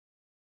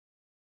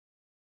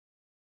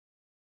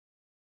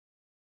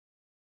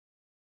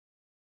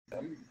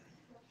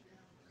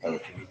Have a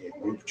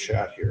convenient group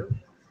chat here.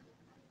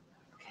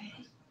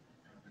 Okay.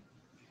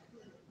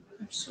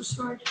 I'm so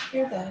sorry to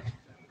hear that.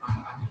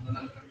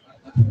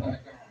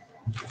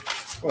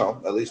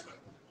 Well, at least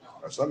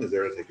our son is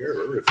there to take care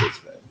of her if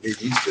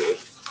it needs to.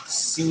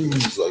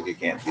 Seems like it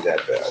can't be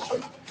that bad.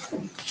 But.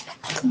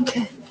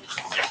 Okay.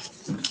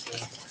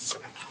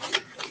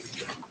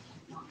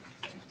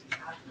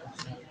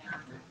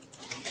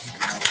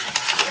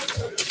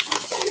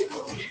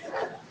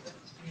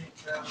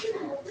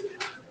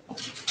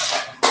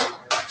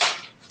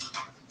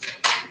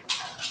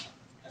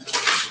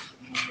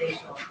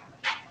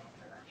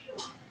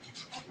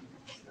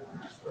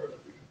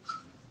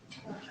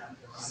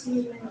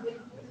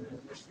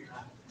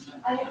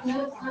 I have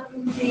not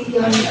gotten the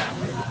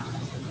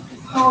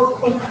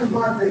PowerPoint from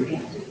Margaret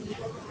yet.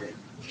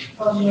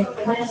 On the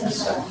Atlanta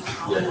stuff.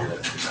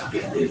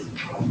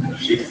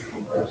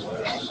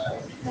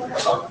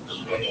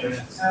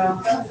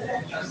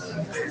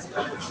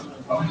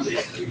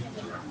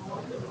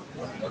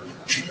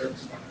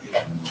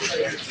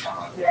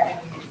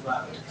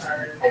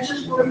 I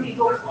just want to be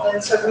hopeful.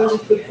 It's a really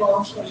good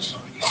launch. I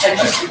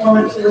just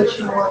wanted to let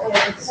you know I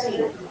haven't seen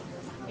it.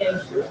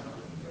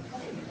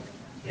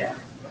 Yeah.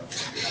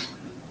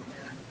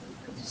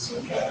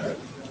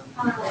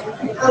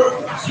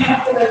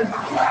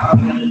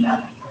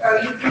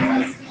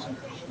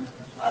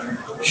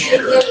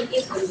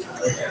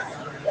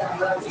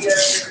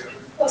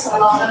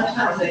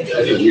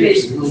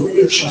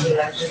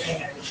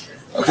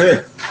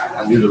 Okay.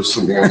 I knew there was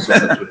something else.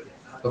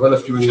 Have I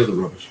left you any other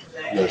rubbish?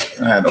 No.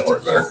 Don't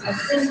worry about it. I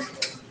think,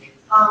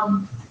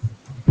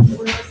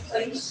 we're in a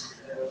place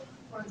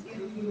where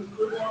giving you a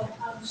good long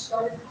time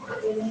start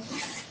in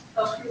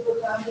help you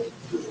about it.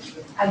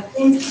 I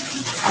think at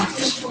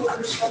this point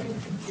we're starting to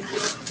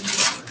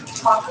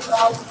talk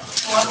about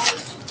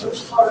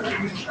those part of the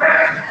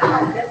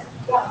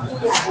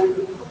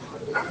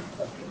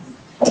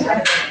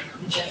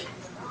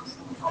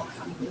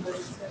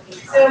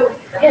so,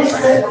 yes,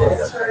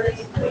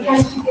 we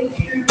have to get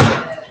through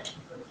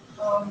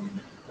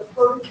the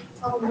first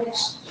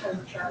next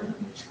term,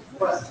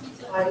 what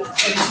I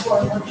think for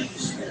lunch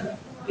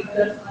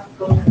because I'm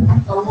going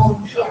a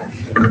long time.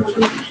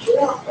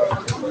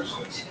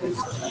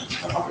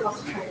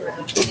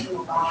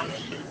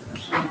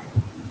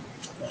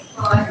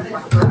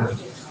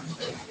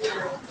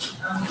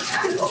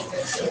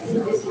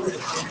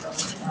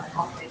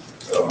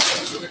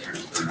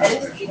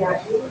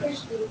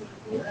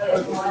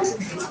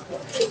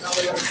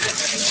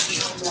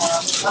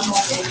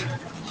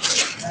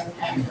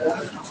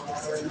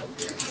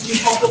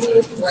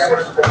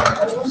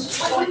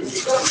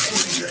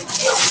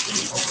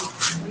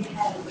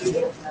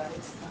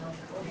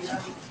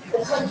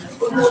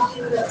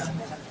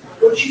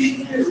 What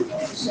you do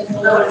is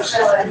another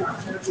side.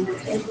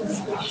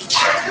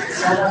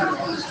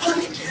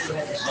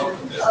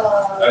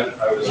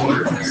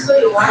 So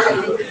you want to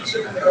get to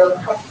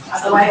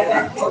the way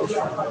back.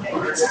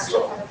 Just to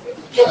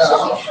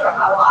make sure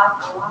how I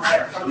want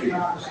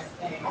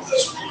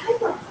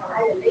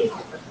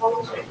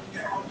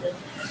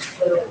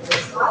it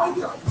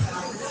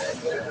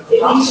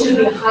needs to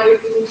be higher,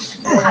 it needs to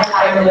be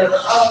higher level.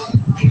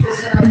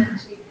 Because then I can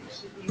take it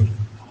to the,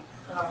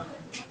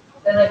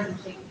 then I can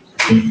take it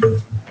to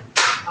the,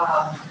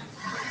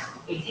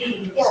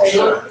 18, say,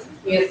 look,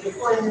 we have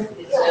deployment,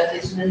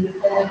 it's an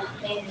independent,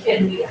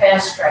 can we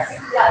fast track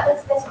it? Yeah,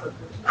 that's good.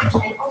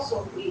 And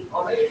also, we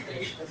already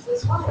finished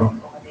this one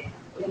already.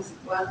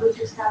 Well, we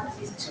just have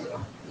these two.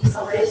 It's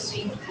already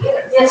 3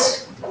 years.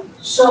 Yes,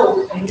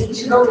 so I need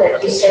to know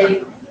that, you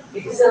say,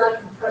 because then I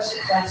can press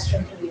it faster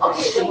into the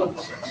other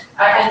statement.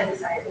 I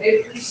decided,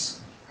 maybe please,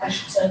 I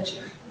should send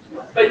you.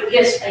 But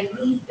yes, I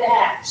need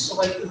that,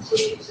 so I can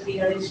take it to the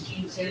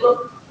ISG and say,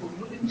 look, we're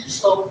moving too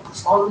slow,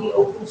 it's on the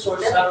open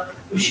source stuff,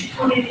 we should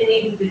put it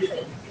in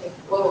between.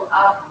 Well,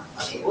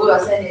 okay, we will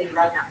send it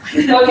right now.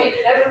 Okay,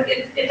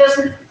 it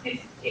doesn't,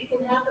 it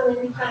can happen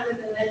anytime in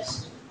the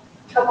next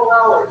couple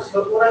hours,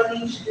 but what I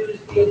need to do is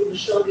be able to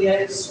show the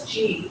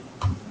ISG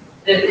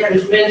that it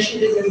was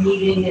mentioned in the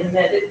meeting and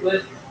that it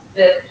would,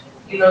 that,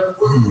 you know, the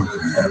work group,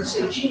 I would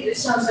say, gee,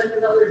 this sounds like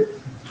another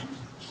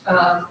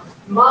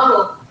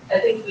model, I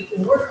think we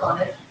can work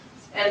on it,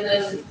 and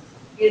then,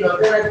 you know,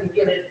 then I can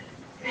get it,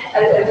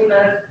 I mean,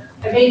 I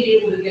may be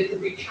able to get the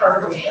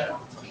recharge out.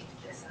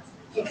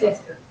 Okay.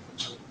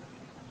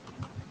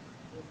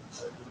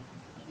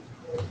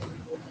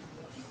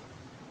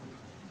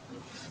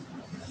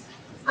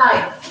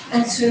 Hi,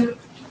 and Sue.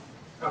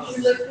 Would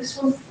you like this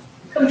one?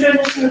 Come join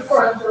us in the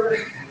front or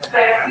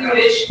back if you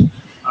wish.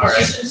 All right.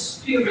 It's just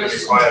a few minutes.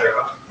 It's quieter,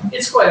 huh?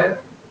 It's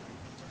quieter.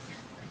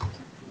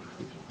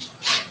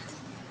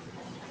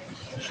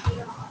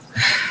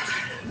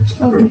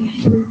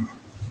 Okay.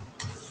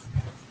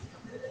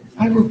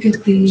 I will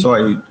get the. So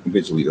I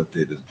basically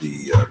updated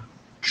the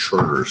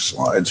charter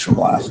slides from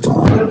last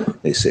time.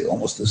 They say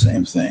almost the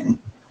same thing.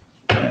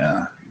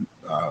 Yeah.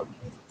 I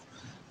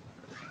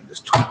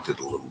just tweaked it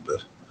a little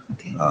bit.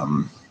 Okay.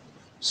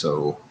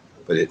 So,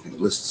 but it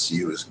lists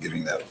you as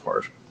giving that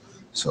part.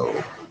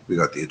 So we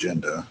got the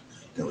agenda,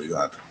 then we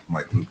got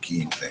my group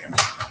keying thing. And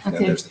then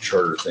Okay. there's the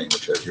charter thing,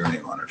 which has your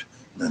name on it.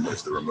 And then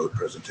there's the remote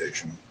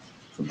presentation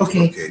from the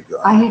Okay. Brocade guy.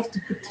 I have to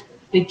put,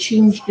 they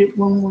changed it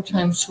one more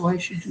time, so I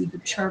should do the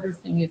charter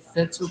thing if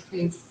that's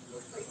okay.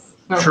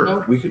 Well, Sure, no,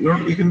 we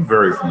can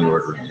vary from the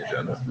order in the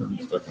agenda.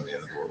 It's not gonna be the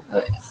end of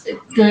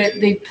the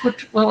world. They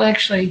put, well,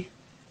 actually,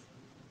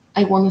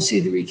 I want to see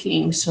the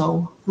rekeying,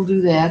 so we'll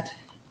do that.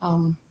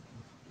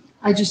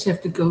 I just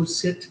have to go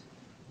sit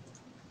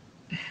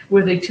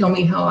where they tell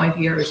me how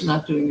IDR is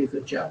not doing a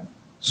good job.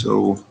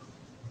 So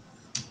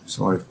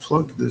I've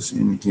plugged this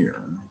in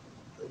here.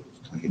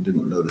 I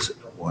didn't notice it.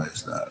 Why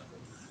is that?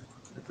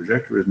 The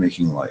projector is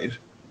making light.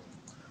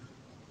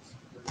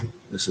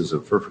 This is a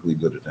perfectly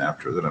good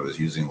adapter that I was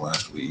using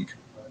last week,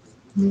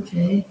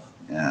 Okay.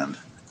 and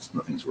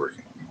nothing's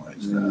working. Why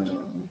is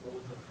that?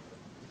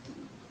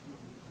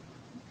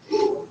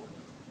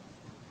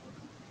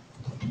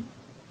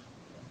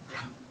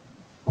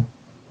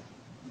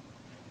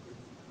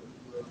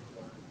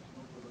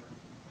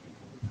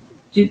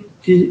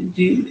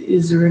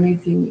 Is there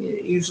anything,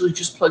 it usually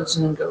just plugs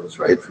in and goes,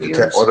 right? It for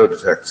yours? auto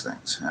detects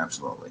things,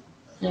 absolutely.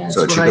 Yeah,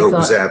 So it that's should what I go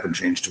thought. zap and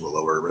change to a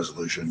lower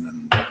resolution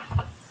and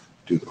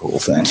do the whole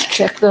thing. Let's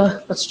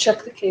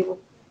check the cable.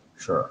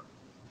 Sure.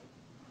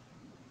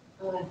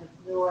 I have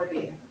no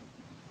idea. Do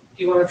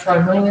you want to try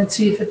mine and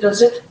see if it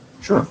does it?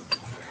 Sure.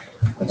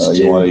 Let's You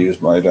do- want to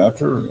use my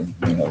adapter? Or you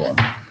have one?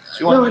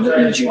 No, I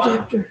don't need your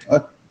adapter.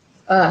 What?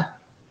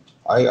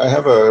 I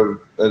have an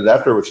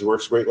adapter which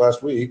works great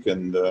last week,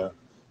 and when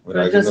But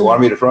it they doesn't-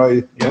 wanted me to try.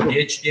 You have the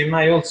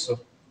HDMI also.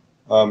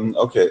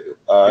 Okay. You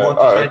want to all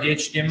try right. the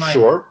HDMI?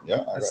 Sure.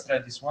 Yeah. Let's try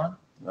this one.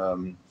 I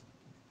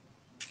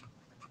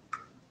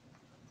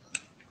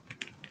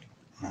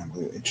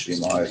believe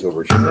HDMI is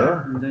over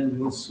here. And then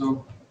you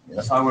also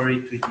Yeah. power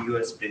it with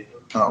USB.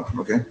 Oh,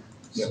 okay.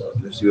 Yeah. So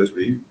This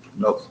USB.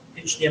 Nope.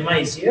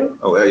 HDMI is here,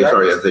 Oh, yeah.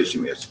 Sorry. Yeah,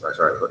 HDMI. Yes.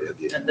 Sorry. I thought you had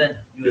the. and then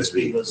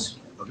USB USB. goes.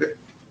 Okay.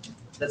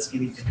 Let's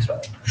give it a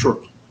try.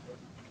 Sure.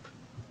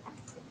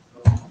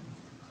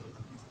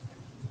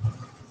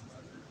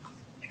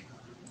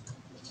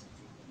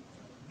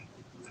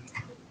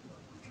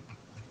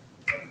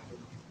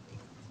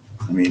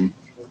 I mean,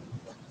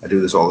 I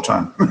do this all the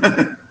time.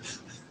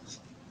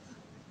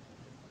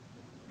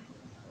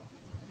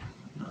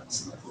 No,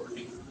 it's not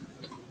working.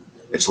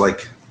 It's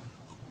like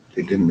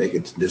they didn't make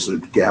it, there's a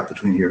gap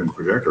between here and the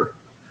projector.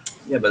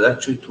 Yeah, but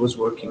actually it was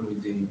working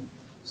with the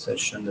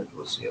session that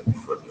was here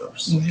before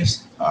yours. You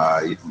just,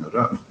 No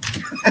doubt.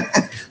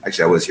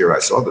 Actually, I was here, I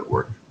saw that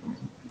work.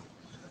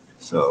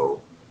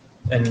 So,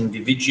 And in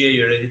the VGA,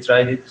 you already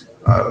tried it?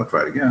 I'll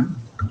try it again.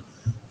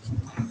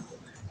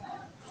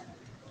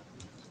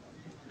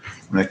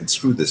 And I can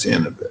screw this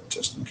in a bit,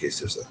 just in case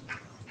there's a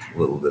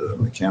little bit of a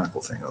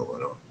mechanical thing, although I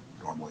don't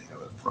normally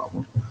have a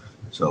problem.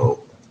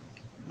 So,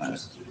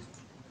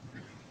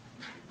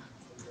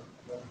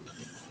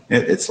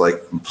 it's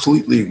like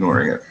completely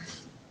ignoring it.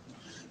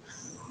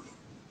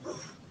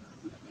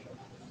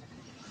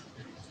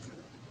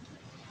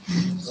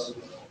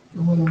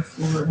 the one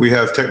for, We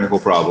have technical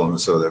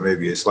problems, so there may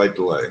be a slight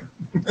delay.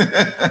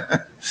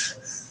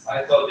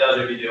 I thought the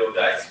other video,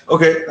 guys.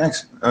 Okay,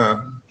 thanks.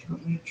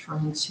 let me try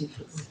and see if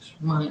it works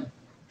for mine.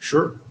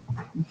 Sure.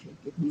 Okay,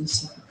 give me a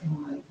second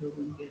while I go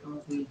and get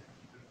all the,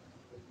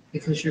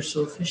 because you're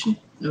so efficient,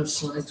 no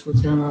slides were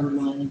done on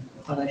mine,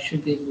 but I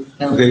should be able to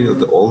download.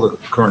 Okay, all the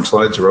current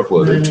slides are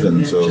uploaded,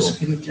 and so Just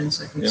give me 10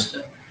 seconds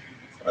to,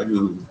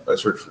 I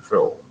search for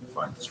Phil, and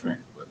find the string.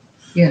 But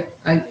yeah,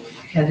 I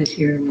had it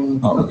here and then,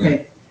 Oh, okay.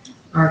 okay.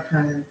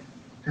 Archive,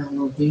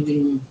 download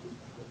meeting,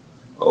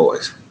 oh, I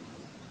see.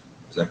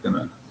 Is that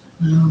gonna?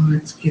 no,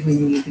 it's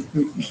giving me the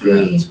group Yeah.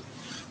 B.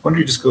 Why don't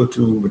you just go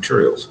to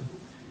materials?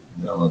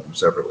 And download them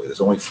separately. There's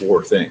only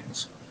 4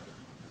 things.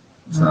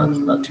 It's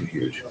not too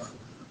huge.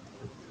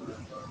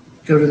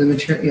 Go to the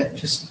material, yeah,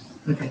 just,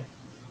 okay.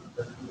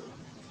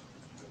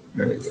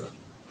 There you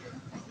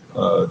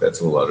go.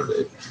 That's a little out of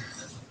date.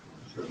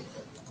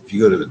 If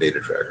you go to the data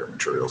tracker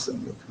materials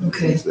thing,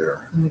 Okay. it's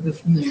there. Let me go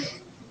from there.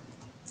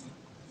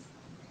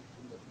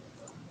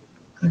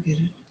 I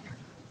get it.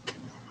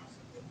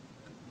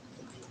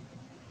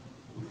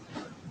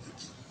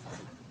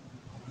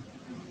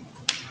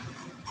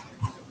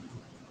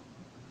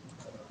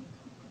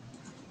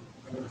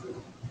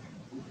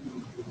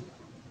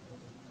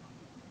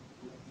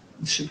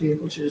 You should be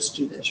able to just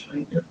do this,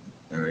 right?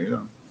 There you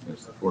go.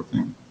 There's the 4th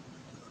thing.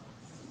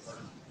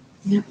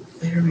 Yep,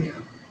 there we go.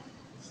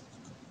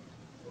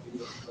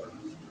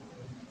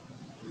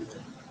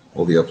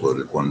 All the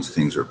uploaded ones,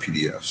 things are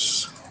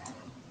PDFs.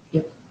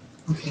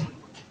 Okay.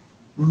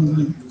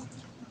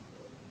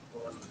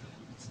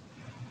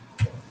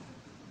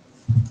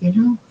 You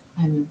know,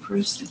 I'm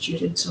impressed that you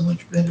did so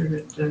much better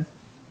at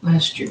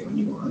last year when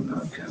you were on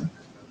NORCO.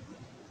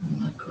 I'm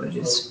not quite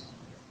as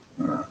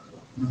Uh,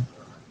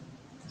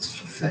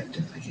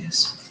 effective, I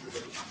guess.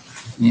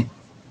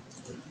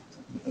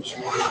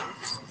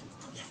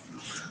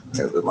 I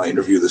have my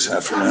interview this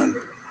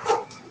afternoon.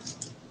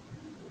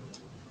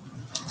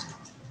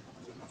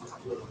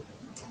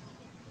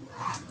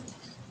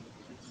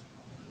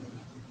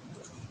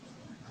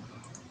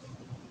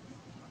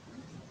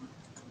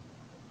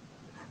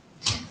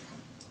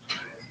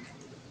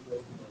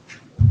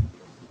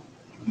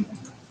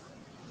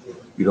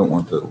 You don't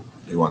want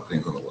you want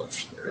things on the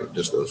left there,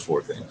 just those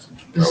four things.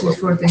 Just those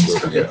four things?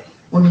 Okay. Yeah.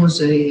 One was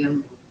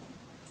a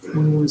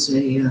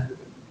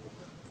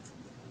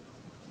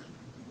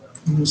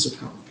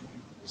problem.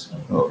 So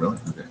Oh, really?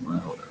 Okay, well,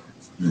 whatever.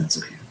 that's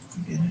okay. I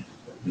get it.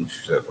 You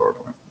should have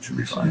PowerPoint, should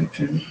be fine.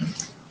 Okay.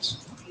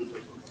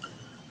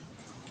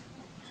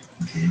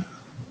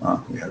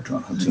 We have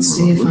John Hudson. Let's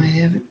see if I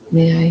have it.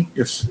 May I?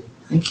 Yes,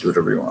 Thank do you.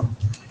 whatever you want.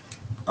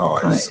 Oh,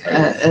 I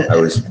Right,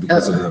 was,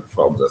 because of the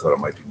problems, I thought it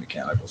might be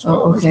mechanical. So I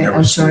Oh, almost okay. never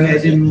I'm sorry. I screw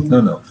these in.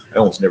 didn't. No, I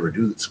almost never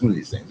screw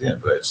these things in,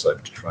 but I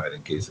decided to try it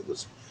in case it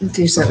was In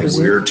case that something was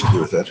it. weird to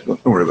do with that.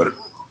 Don't worry about it.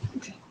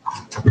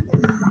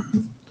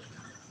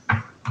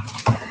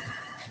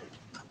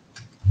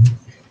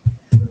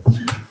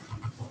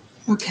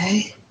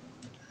 Okay.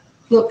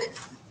 Look.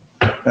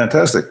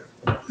 Fantastic.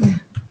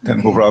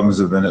 Technical problems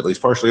have been at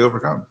least partially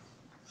overcome.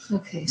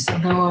 Okay. So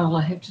now all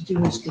I have to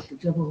do is get the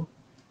double.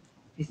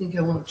 You think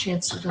I want a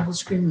chance to double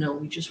screen? No,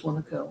 we just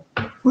want to go.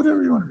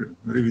 Whatever you want to do,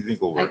 whatever you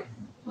think will work.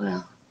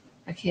 Well,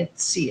 I can't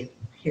see it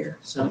here,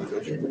 so.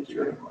 That's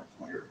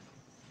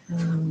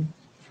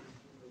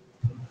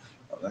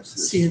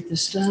Let's see what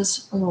this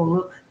does. Oh,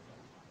 look.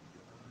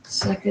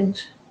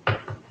 Second.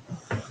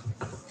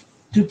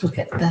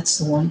 Duplicate, that's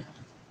the one.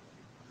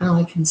 Now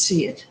I can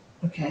see it,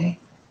 okay.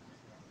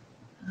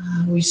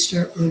 We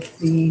start with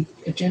the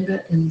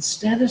agenda and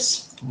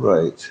status.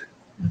 Right.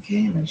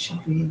 Okay, and I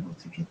should be able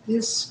to get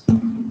this.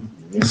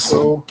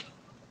 So,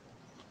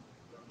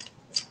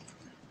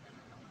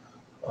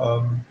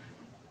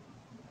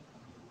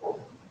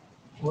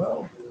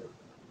 well,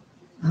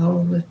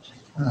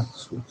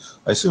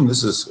 I assume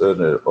this is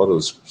an auto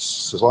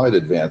slide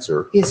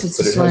advancer, Yes, it's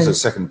but a it has a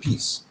slide. second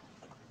piece,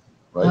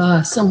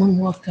 right? Someone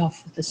walked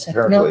off with the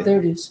second. No, Apparently. there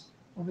it is,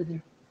 over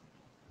there,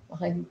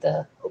 behind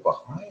the, Oh,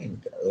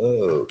 behind.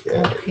 Okay.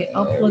 okay,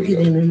 I'll There plug we it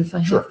go. in, and if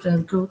I Sure. have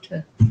to go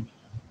to,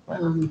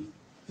 well,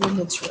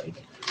 that's right.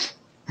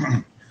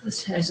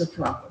 This has a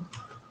problem.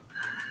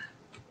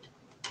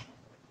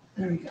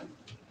 There we go.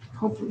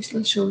 Hopefully,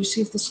 shall we see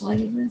if the slide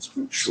advance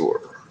works?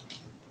 Sure.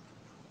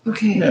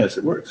 Okay, Yes,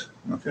 it works.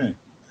 Okay.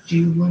 do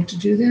you want to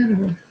do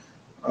that,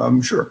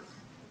 or? Sure.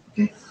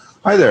 Okay.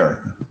 Hi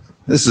there.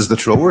 This is the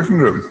Trill Working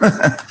Group.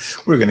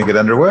 We're going to get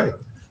underway.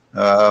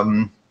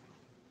 I'm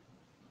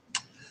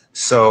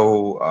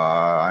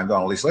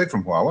Donald Lee Slade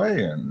from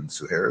Huawei, and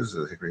Sue Hare is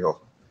Hickory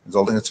Hill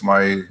Consulting. It's to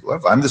my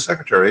left. I'm the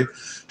secretary.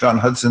 John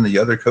Hudson, the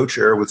other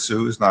co-chair with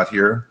Sue, is not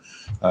here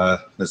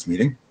this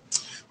meeting.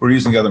 We're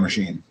using the other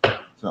machine.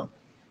 So,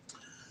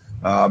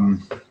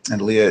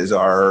 and Leah is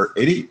our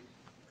AD,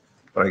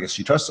 but I guess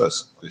she trusts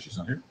us because she's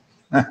not here.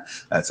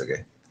 That's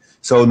okay.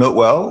 So note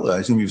well, I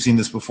assume you've seen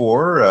this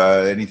before.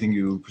 Anything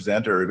you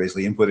present or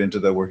basically input into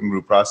the working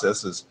group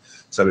process is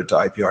subject to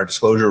IPR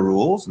disclosure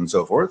rules and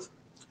so forth.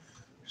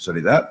 Study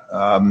that.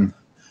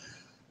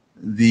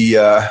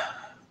 The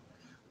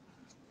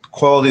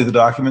quality of the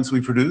documents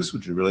we produce,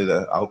 which is really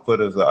the output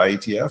of the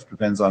IETF,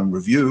 depends on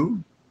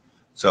review.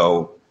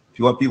 So if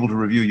you want people to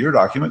review your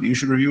document, you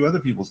should review other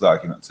people's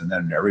documents, and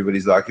then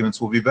everybody's documents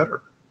will be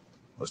better,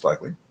 most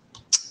likely.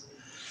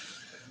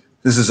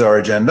 This is our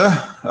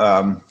agenda.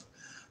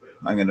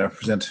 I'm going to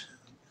present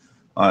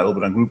a little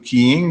bit on group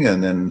keying,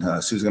 and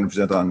then Sue's going to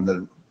present on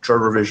the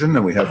charter revision,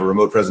 and we have a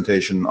remote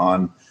presentation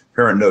on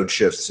parent node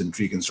shifts and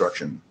tree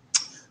construction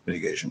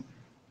mitigation.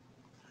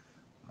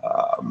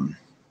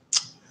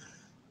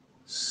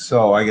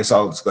 So I guess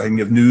I'll just go ahead and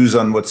give news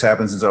on what's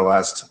happened since our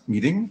last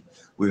meeting.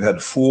 We've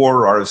had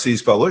 4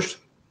 RFCs published,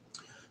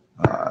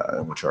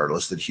 which are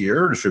listed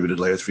here: distributed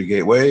layer 3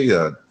 gateway,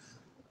 a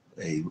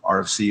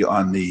RFC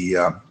on the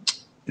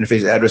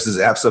interface addresses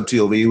app sub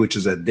TLV, which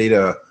is a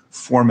data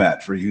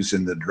format for use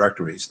in the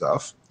directory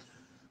stuff,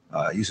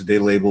 use of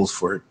data labels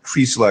for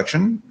tree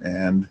selection,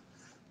 and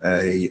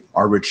a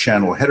Arbor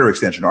channel header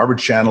extension. Arbor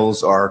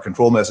channels are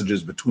control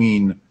messages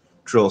between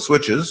Trill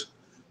switches,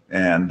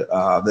 and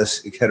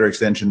this header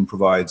extension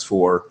provides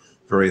for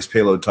various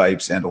payload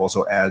types and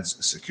also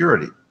adds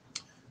security.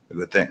 A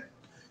good thing.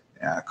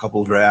 A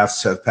couple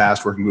drafts have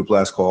passed working group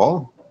last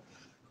call,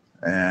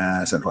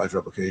 and centralized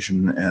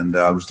replication and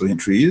resilient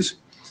trees.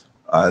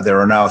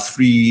 There are now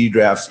 3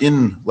 drafts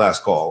in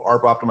last call.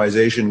 ARP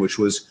optimization, which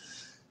was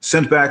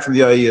sent back from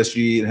the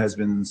IESG and has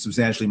been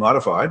substantially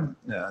modified,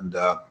 and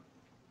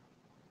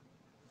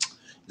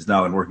is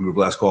now in working group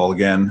last call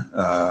again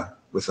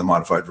with the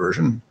modified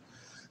version.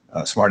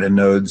 Smart end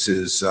nodes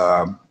is,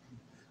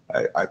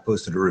 I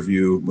posted a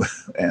review,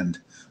 and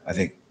I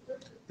think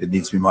it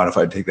needs to be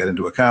modified to take that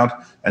into account.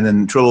 And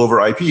then Trill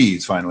over IP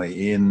is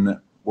finally in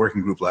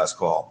working group last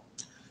call,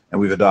 and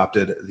we've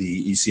adopted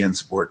the ECN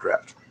support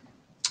draft.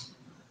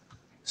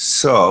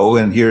 So,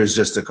 and here's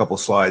just a couple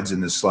slides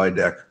in this slide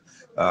deck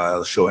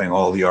showing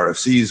all the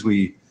RFCs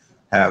we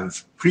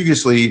have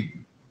previously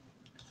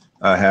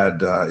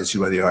had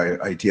issued by the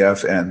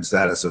IETF and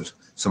status of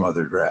some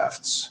other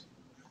drafts.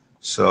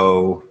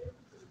 So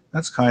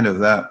that's kind of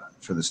that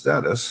for the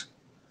status.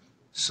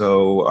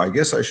 So I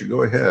guess I should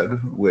go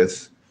ahead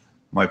with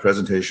my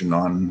presentation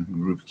on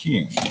group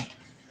keying.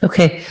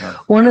 Okay, Yeah.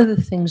 one of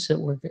the things that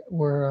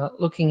we're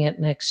looking at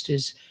next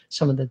is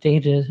some of the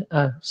data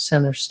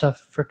center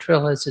stuff for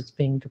Trill as it's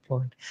being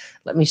deployed.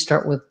 Let me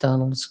start with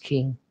Donald's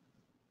keying.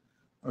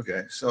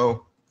 Okay,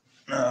 so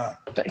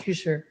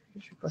Here's your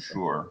button.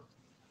 sure.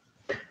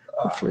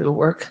 Hopefully it'll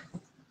work.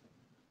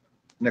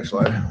 Next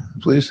slide,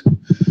 please.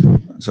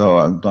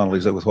 So Donald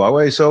Lisa with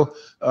Huawei. So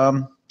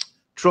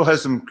Trill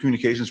has some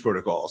communications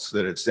protocols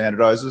that it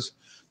standardizes,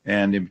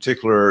 and in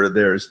particular,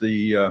 there's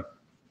the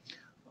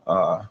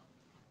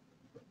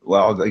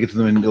well, I'll get to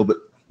them in a little bit,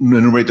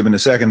 enumerate them in a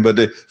second,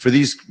 but for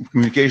these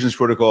communications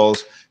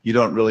protocols, you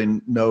don't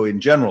really know in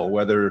general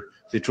whether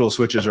the Trill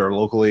switches are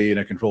locally in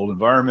a controlled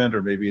environment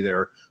or maybe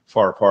they're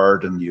far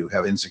apart and you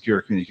have insecure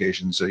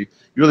communications. So you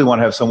really want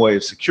to have some way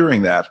of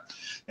securing that.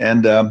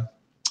 And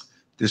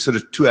there's sort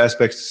of two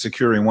aspects to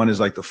securing. One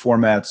is like the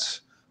formats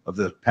of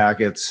the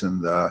packets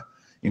and the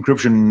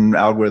encryption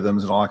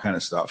algorithms and all that kind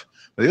of stuff.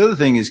 But the other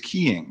thing is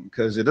keying,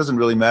 because it doesn't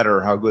really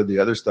matter how good the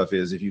other stuff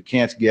is if you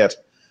can't get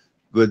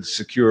good,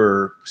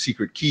 secure,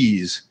 secret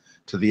keys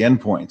to the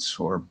endpoints,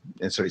 or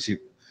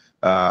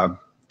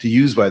to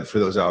use for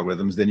those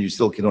algorithms, then you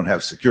still don't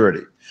have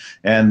security.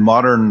 And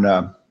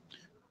modern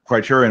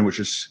criterion, which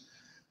is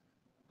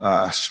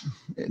I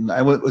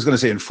was going to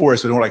say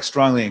enforced, but more like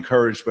strongly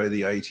encouraged by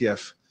the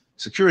IETF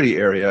security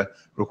area,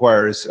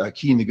 requires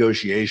key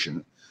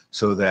negotiation,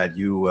 so that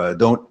you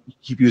don't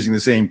keep using the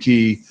same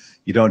key.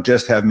 You don't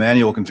just have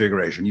manual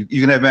configuration. You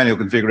can have manual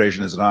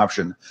configuration as an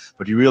option,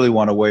 but you really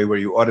want a way where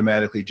you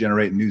automatically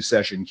generate new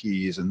session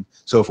keys and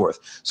so forth.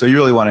 So you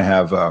really want to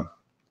have a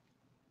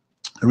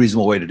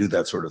reasonable way to do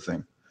that sort of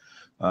thing.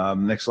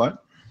 Next slide.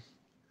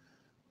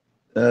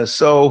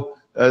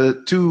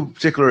 Two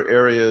particular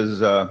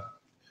areas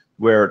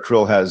where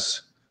Trill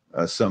has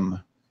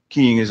some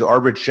keying is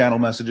arbit channel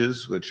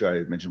messages, which I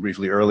mentioned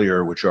briefly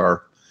earlier, which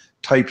are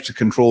typed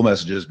control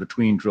messages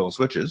between Trill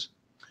switches.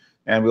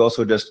 And we're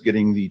also just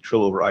getting the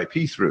Trill over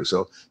IP through.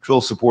 So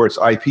Trill supports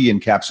IP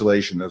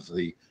encapsulation of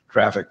the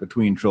traffic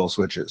between Trill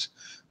switches,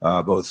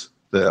 both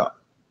the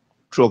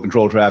Trill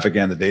control traffic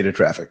and the data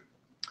traffic.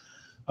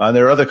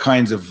 There are other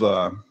kinds of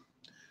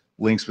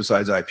links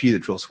besides IP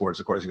that Trill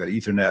supports. Of course, you've got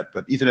Ethernet,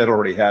 but Ethernet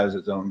already has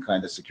its own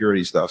kind of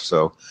security stuff.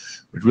 So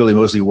we're really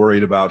mostly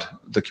worried about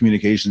the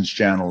communications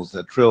channels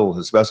that Trill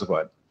has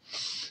specified.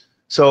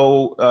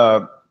 So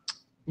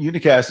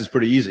unicast is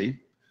pretty easy.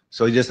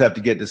 So you just have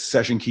to get the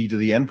session key to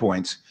the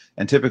endpoints,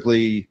 and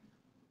typically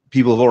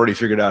people have already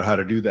figured out how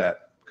to do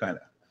that, kind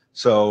of.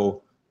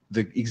 So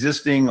the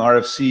existing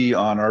RFC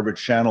on arbit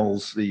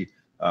channels, the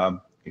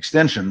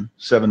extension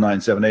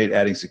 7978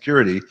 adding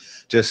security,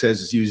 just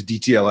says it's used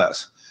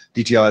DTLS.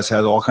 DTLS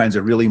has all kinds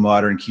of really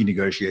modern key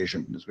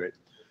negotiation. It's great.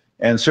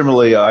 And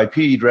similarly,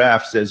 IP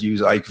draft says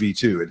use IKE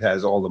v2. It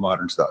has all the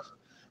modern stuff.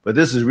 But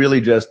this is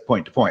really just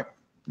point to point.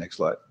 Next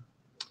slide.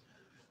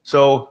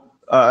 So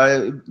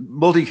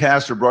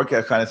multicast or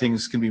broadcast kind of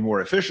things can be more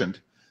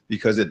efficient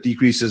because it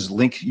decreases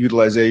link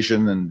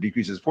utilization and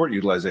decreases port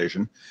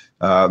utilization.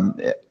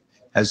 It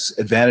has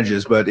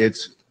advantages, but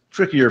it's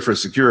trickier for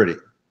security.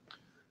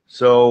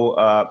 So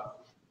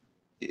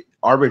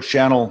arbit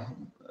channel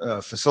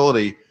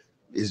facility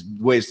is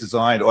the way it's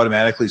designed,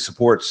 automatically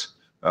supports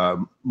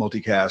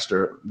multicast,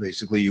 or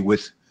basically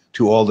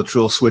to all the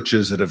Trill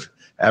switches that have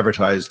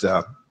advertised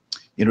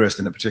interest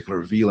in a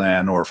particular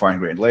VLAN or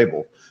fine-grained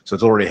label. So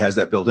it already has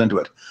that built into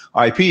it.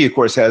 IP, of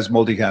course, has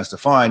multicast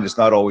defined. It's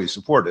not always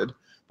supported,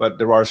 but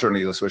there are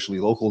certainly, especially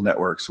local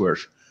networks, where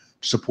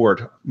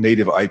support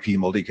native IP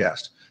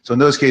multicast. So in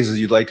those cases,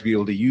 you'd like to be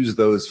able to use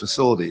those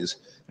facilities,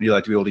 and you'd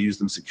like to be able to use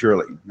them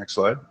securely. Next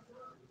slide.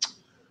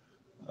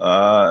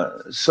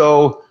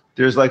 So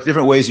there's like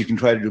different ways you can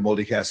try to do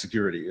multicast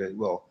security.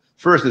 Well,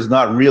 first is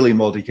not really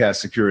multicast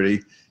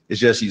security. It's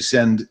just you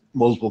send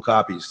multiple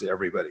copies to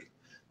everybody.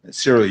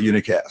 It's serial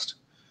unicast.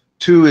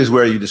 Two is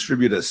where you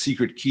distribute a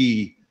secret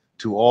key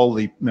to all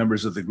the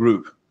members of the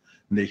group,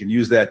 and they can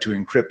use that to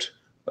encrypt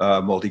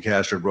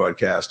multicast or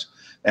broadcast.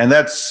 And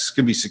that's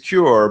can be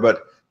secure,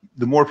 but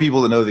the more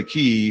people that know the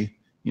key,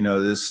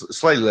 this is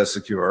slightly less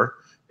secure,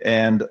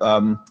 and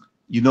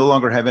you no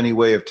longer have any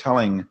way of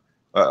telling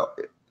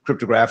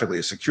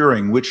cryptographically,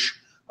 securing which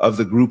of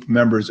the group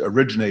members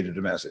originated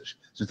a message.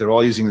 Since they're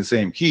all using the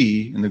same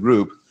key in the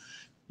group,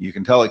 you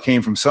can tell it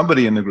came from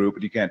somebody in the group,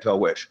 but you can't tell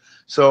which.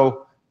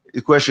 So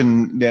the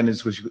question then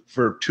is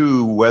for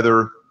two,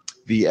 whether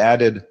the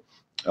added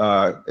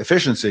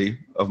efficiency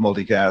of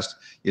multicast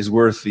is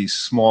worth the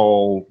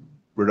small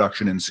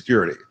reduction in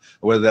security.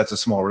 Whether that's a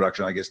small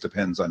reduction, I guess,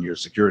 depends on your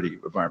security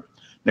environment.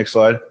 Next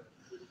slide.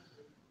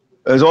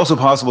 It's also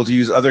possible to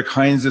use other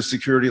kinds of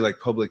security, like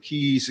public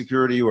key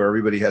security, where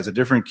everybody has a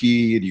different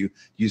key and you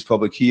use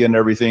public key and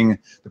everything.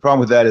 The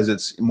problem with that is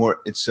it's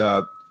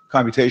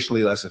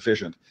computationally less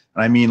efficient.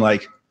 And I mean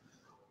like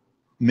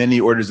many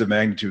orders of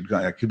magnitude.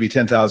 It could be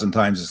 10,000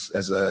 times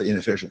as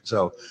inefficient.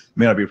 So it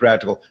may not be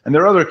practical. And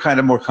there are other kind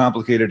of more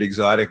complicated,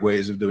 exotic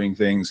ways of doing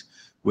things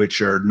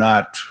which are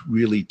not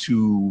really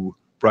too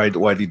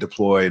widely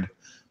deployed.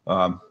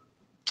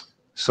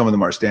 Some of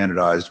them are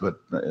standardized, but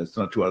it's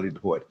not too widely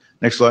deployed.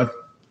 Next slide.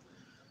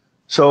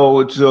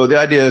 So the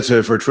idea is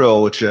for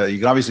Trill, which you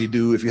can obviously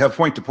do, if you have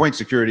point-to-point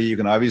security, you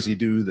can obviously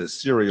do the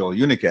serial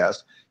unicast,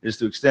 is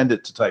to extend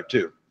it to type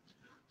 2.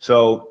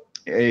 So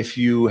if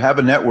you have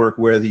a network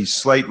where the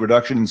slight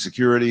reduction in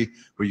security,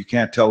 where you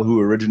can't tell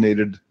who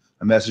originated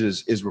a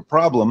message is a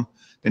problem,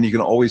 then you can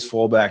always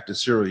fall back to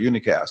serial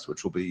unicast,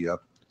 which will be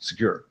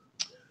secure.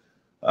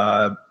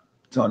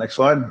 So next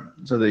slide.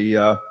 So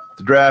the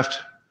draft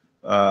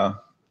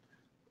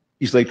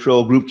East Lake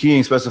Trill group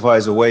keying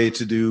specifies a way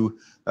to do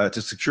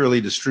to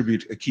securely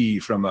distribute a key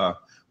from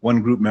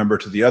one group member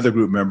to the other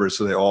group members,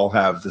 so they all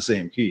have the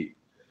same key.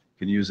 You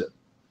can use it.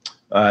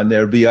 And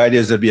there'd be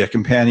ideas, there'd be a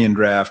companion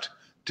draft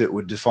that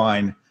would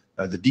define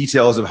the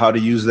details of how to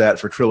use that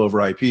for Trill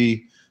over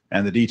IP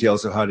and the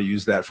details of how to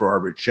use that for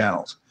arbit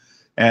channels.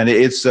 And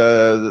it's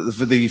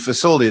for the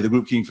facility, the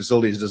group keying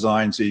facility is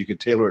designed so you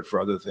could tailor it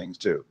for other things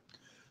too.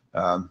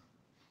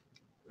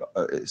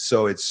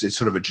 So it's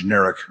sort of a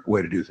generic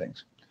way to do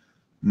things.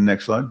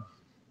 Next slide.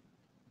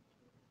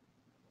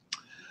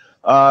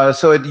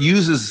 So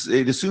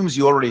it assumes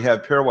you already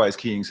have pairwise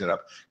keying set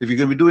up. If you're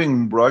going to be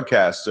doing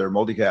broadcasts or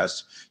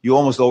multicasts, you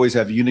almost always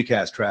have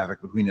unicast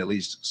traffic between at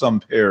least some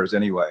pairs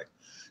anyway.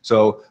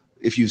 So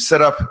if you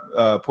set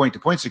up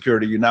point-to-point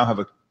security, you now have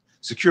a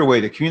secure way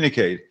to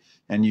communicate,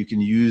 and you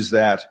can use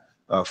that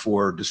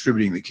for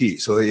distributing the key.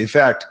 So in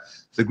fact,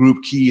 the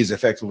group key is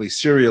effectively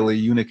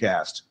serially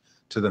unicast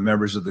to the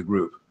members of the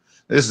group.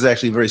 This is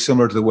actually very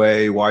similar to the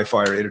way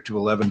Wi-Fi or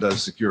 802.11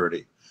 does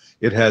security.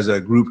 It has a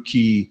group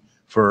key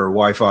for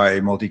Wi-Fi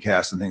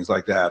multicast and things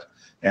like that,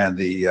 and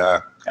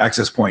the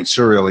access point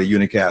serially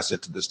unicast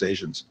it to the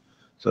stations.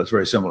 So it's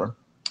very similar.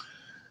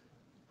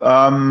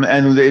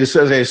 And it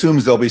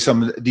assumes there'll be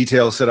some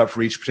details set up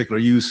for each particular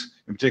use,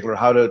 in particular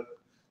how to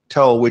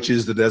tell which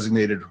is the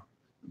designated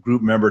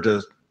group member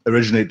to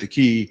originate the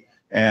key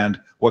and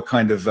what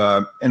kind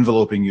of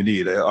enveloping you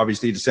need.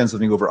 Obviously, to send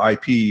something over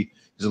IP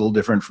is a little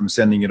different from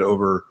sending it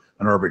over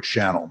an arbit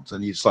channel. So it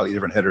needs slightly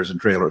different headers and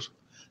trailers.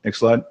 Next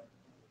slide.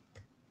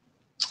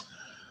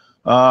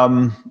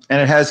 And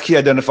it has key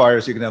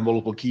identifiers, so you can have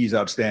multiple keys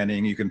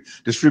outstanding. You can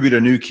distribute a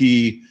new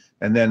key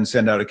and then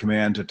send out a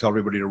command to tell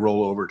everybody to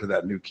roll over to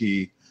that new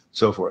key,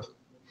 so forth.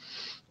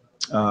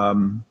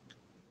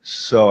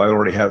 So I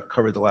already have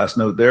covered the last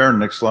note there.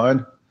 Next slide.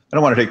 I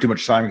don't want to take too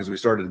much time because we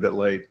started a bit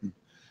late.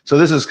 So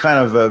this is kind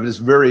of just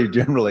very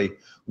generally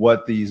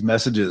what these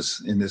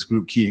messages in this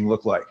group keying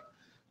look like.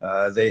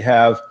 They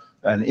have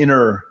an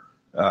inner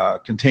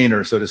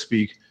container, so to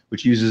speak,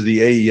 which uses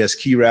the AES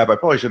key wrap. I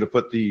probably should have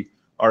put the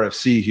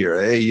RFC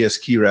here. AES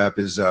key wrap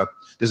is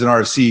there's an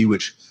RFC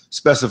which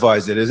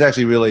specifies it. It's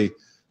actually really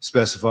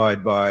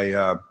specified by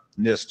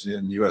NIST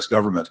in the U.S.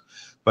 government,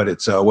 but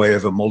it's a way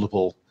of a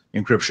multiple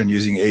encryption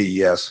using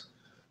AES.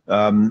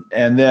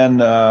 And then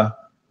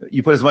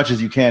you put as much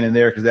as you can in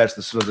there because that's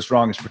the sort of the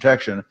strongest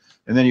protection.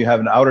 And then you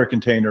have an outer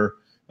container,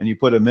 and you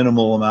put a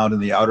minimal amount in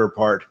the outer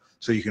part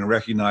so you can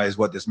recognize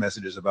what this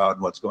message is about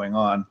and what's going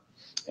on.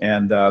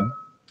 And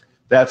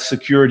that's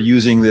secured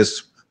using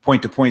this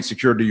point-to-point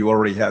security you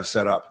already have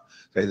set up.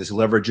 Okay, this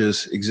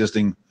leverages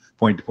existing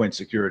point-to-point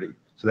security.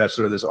 So that's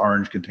sort of this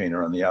orange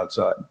container on the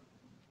outside.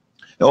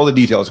 And all the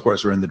details, of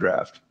course, are in the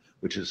draft,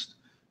 which is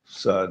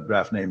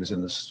draft name is in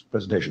this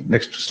presentation.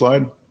 Next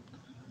slide.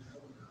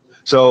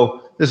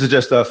 So this is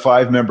just a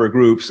 5-member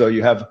group. So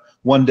you have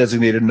one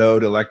designated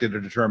node elected or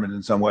determined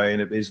in some way,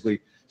 and it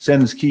basically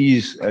sends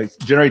keys,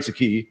 generates a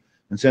key,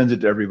 and sends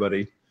it to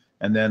everybody.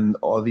 And then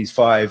all these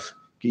 5,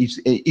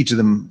 each of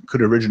them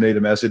could originate a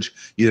message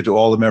either to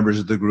all the members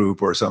of the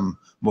group or some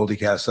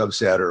multicast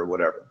subset or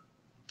whatever.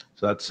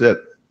 So that's it.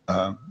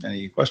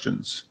 Any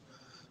questions?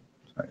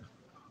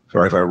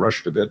 Sorry if I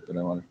rushed a bit, but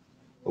I want to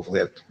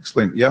hopefully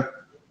explain. Yeah.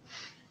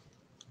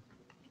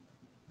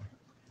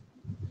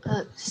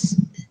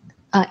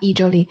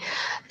 Jolie.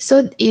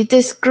 So is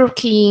this group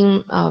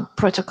keying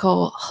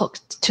protocol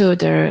hooked to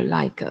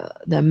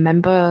the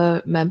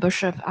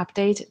membership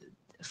update?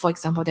 For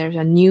example, there's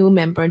a new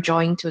member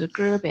joining to the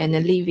group and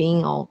then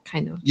leaving, or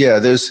kind of. Yeah,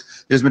 there's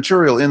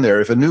material in there.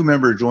 If a new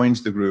member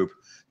joins the group,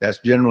 that's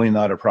generally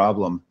not a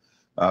problem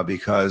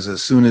because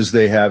as soon as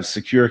they have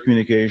secure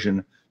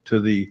communication to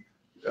the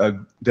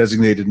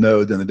designated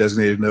node, then the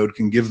designated node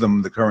can give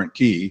them the current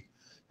key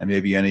and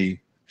maybe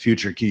any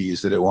future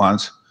keys that it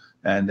wants,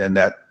 and then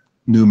that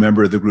new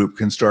member of the group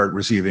can start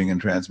receiving and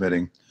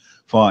transmitting.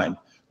 Fine.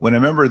 When a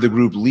member of the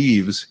group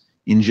leaves,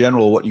 in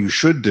general, what you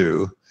should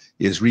do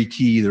is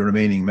rekey the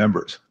remaining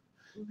members,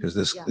 because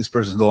this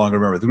person is no longer a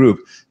member of the group.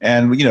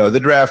 And you know, the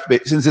draft,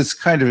 since it's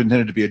kind of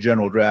intended to be a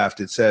general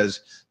draft, it says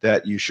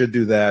that you should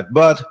do that.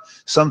 But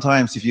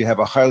sometimes if you have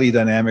a highly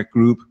dynamic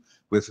group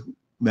with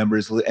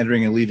members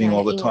entering and leaving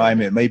all the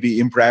time, it may be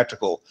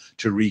impractical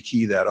to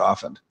rekey that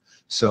often.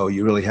 So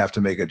you really have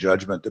to make a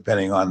judgment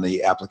depending on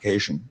the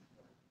application.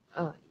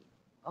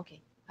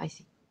 Okay, I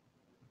see.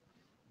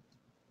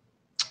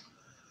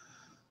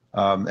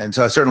 And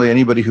so certainly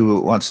anybody who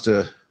wants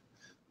to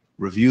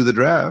review the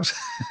draft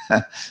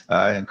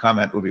and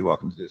comment will be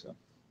welcome to do so.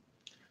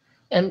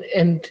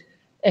 And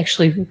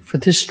actually, for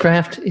this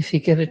draft, if you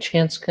get a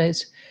chance,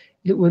 guys,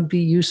 it would be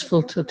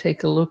useful to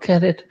take a look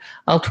at it.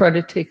 I'll try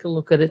to take a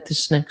look at it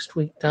this next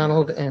week,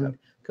 Donald, and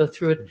go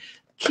through it.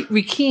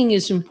 Rekeying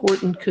is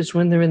important because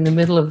when they're in the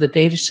middle of the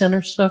data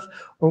center stuff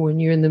or when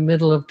you're in the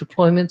middle of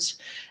deployments,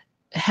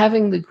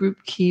 having the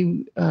group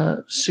key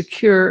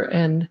secure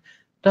and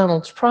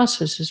Donald's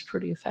process is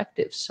pretty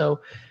effective.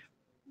 So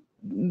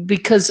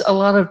because a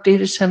lot of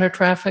data center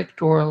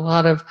traffic or a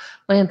lot of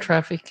land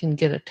traffic can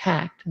get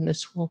attacked, and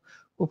this will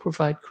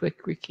provide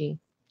quick rekeying.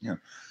 Yeah.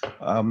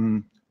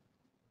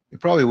 It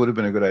probably would have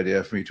been a good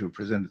idea for me to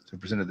present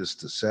this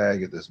to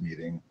SAG at this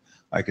meeting.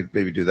 I could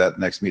maybe do that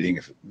next meeting,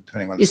 if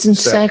depending on. Isn't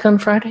SAG on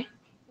Friday?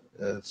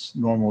 It's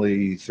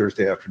normally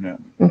Thursday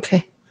afternoon.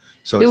 Okay.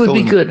 So it would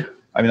be good.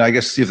 I mean, I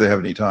guess see if they have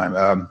any time.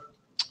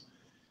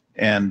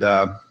 You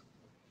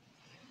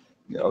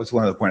know, it's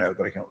one of the point out,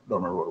 but I don't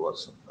remember what it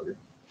was.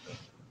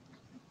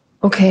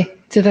 Okay.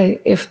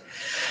 Okay.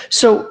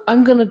 So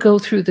I'm going to go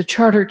through the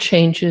charter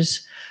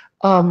changes.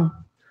 Our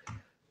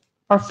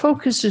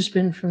focus has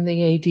been from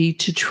the AD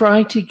to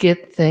try to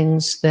get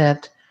things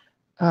that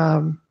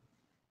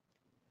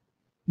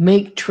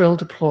make Trill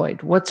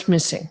deployed. What's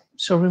missing?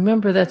 So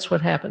remember, that's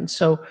what happened.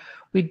 So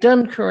we've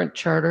done current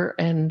charter,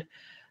 and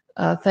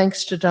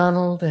thanks to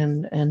Donald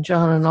and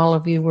John and all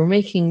of you, we're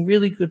making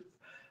really good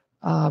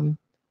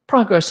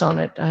progress on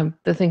it.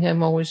 The thing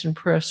I'm always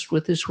impressed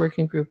with this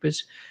working group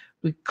is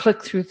we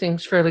click through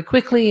things fairly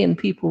quickly, and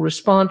people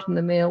respond in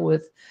the mail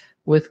with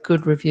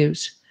good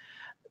reviews.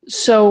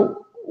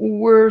 So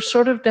we're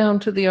sort of down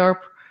to the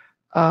ARP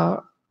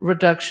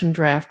reduction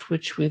draft,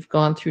 which we've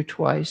gone through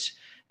twice,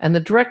 and the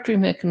directory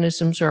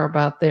mechanisms are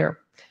about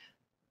there.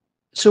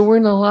 So we're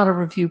in a lot of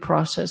review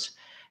process,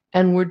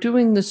 and we're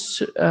doing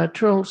this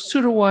Trill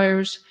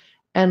pseudo-wires,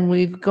 and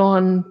we've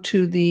gone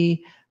to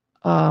the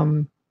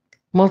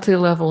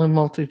multi-level and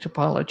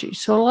multi-topology.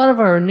 So a lot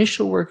of our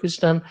initial work is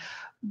done,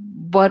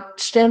 but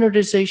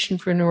standardization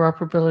for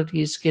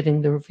interoperability is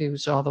getting the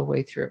reviews all the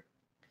way through.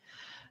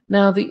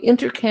 Now, the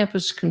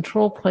intercampus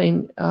control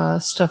plane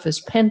stuff is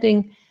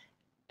pending,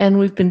 and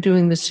we've been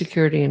doing the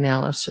security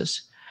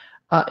analysis.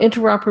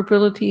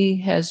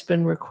 Interoperability has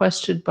been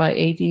requested by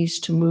ADs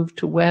to move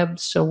to web,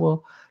 so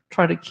we'll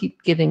try to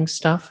keep getting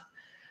stuff.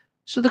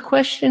 So the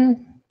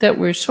question that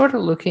we're sort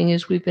of looking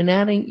is we've been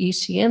adding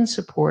ECN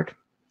support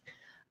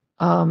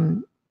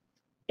and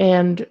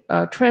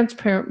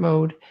transparent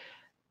mode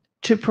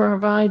to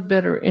provide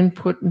better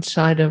input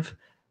inside of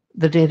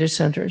the data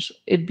centers.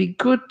 It'd be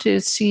good to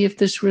see if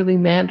this really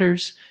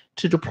matters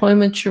to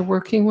deployments you're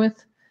working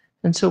with.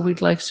 And so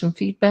we'd like some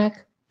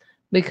feedback,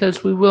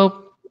 because we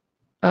will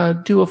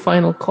do a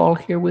final call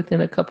here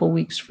within a couple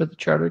weeks for the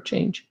charter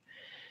change.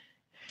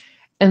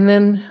 And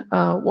then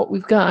what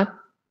we've got,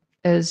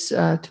 as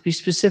to be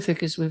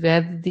specific, is we've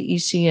added the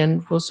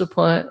ECN. We'll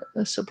supply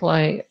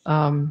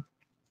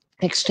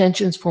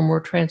extensions for more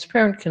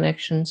transparent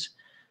connections,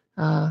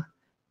 and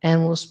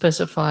we'll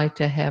specify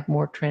to have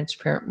more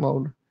transparent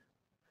mode.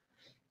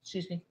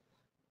 Excuse me.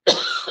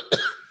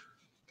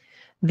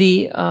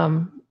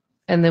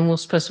 And then we'll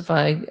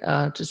specify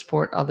to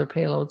support other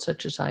payloads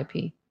such as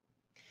IP.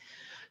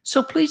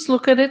 So please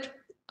look at it,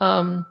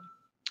 and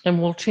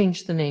we'll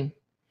change the name.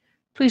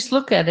 Please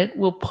look at it.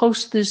 We'll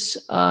post this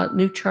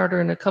new charter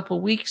in a couple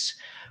weeks.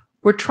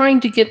 We're trying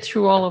to get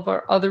through all of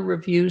our other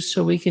reviews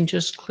so we can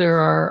just clear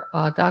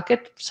our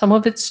docket. Some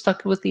of it's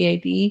stuck with the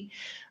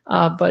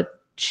AD,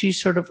 but she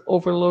sort of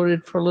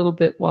overloaded for a little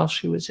bit while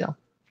she was ill.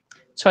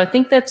 So I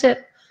think that's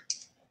it.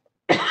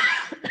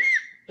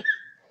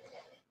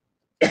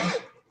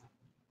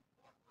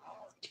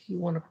 Do you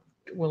want to,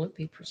 will it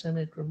be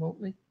presented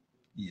remotely?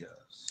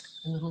 Yes.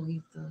 And we'll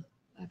leave the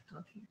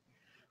laptop here.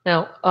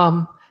 Now,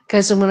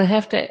 guys, I'm going to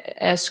have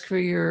to ask for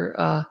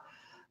your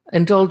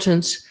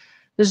indulgence.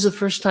 This is the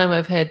first time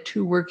I've had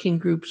two working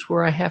groups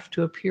where I have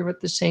to appear at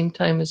the same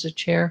time as a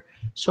chair.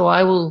 So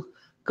I will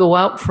go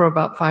out for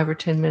about 5 or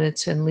 10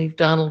 minutes and leave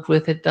Donald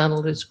with it.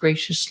 Donald has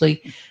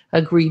graciously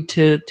agreed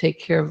to take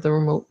care of the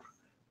remote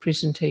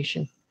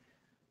presentation.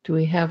 Do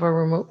we have our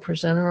remote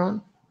presenter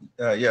on?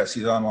 Yes,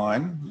 he's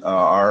online.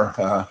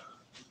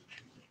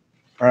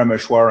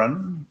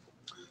 Rameshwaran.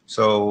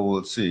 So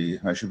let's see.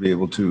 I should be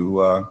able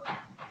to.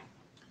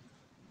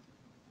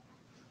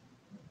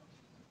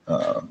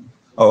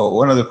 Oh,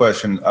 one other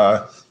question.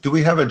 Do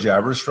we have a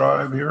Jabber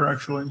scribe here?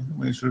 Actually,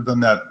 we should have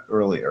done that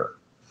earlier.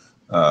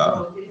 We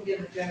didn't get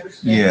a Jabber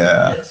scribe.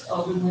 Yeah. That's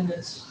all the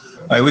minutes.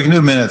 All right, we can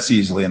do minutes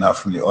easily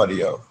enough from the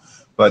audio.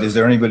 But is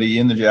there anybody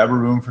in the Jabber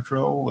room for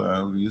Trill?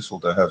 It would be useful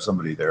to have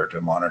somebody there to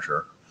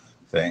monitor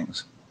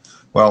things.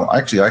 Well,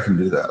 actually, I can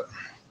do that.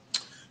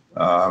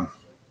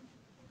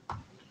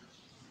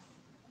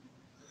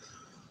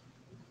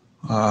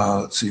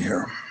 Let's see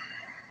here.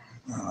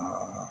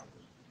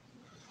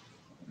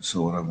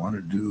 So what I want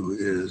to do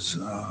is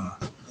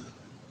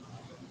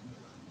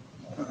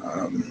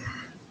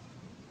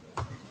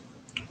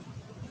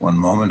one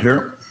moment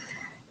here.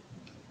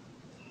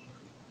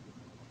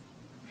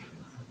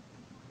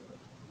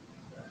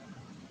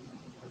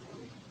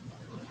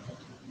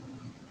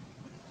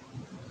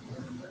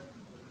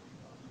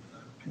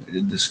 I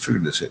did this,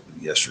 triggered this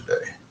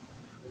yesterday.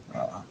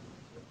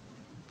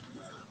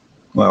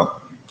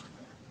 Well,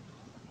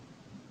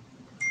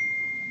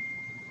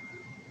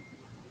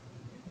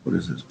 what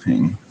is this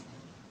ping?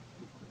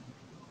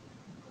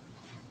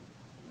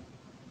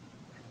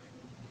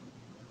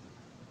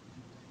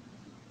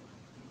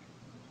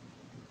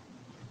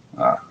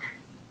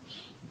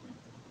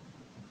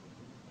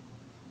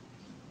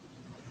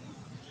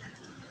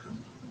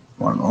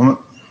 One moment.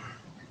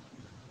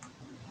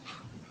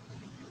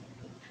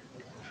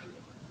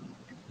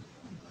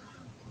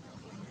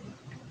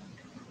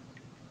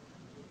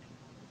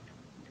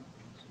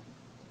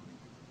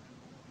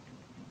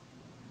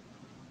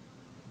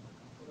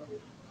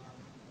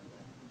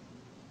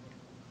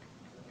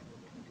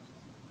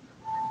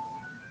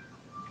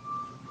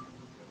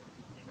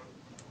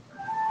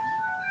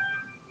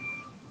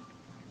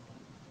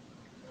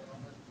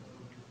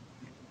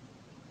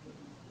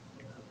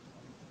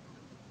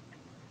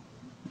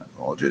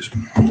 Apologies.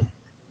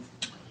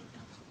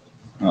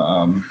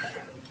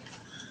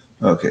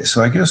 Okay,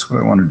 so I guess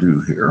what I want to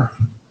do here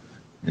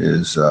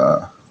is,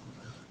 I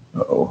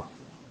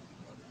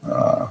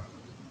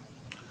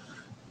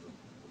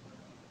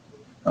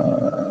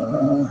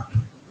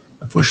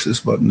push this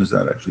button. Does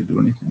that actually do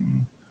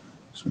anything?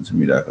 Spencer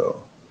Meet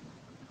Echo.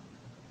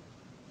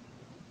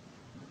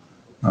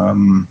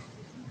 I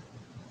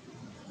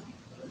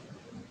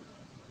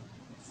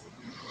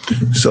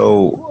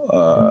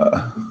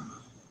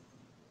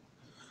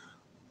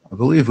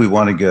believe we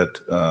want to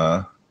get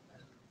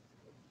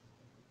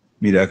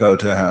Meet Echo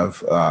to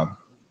have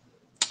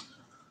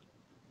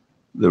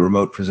the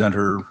remote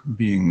presenter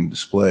being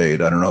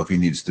displayed. I don't know if he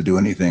needs to do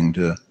anything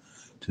to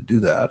do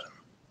that.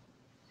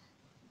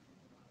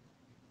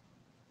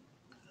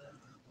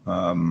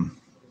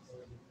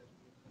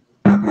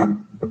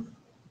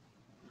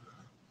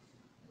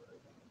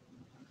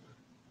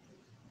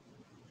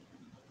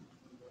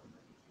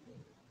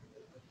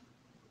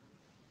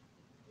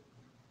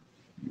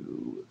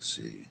 Let's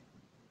see.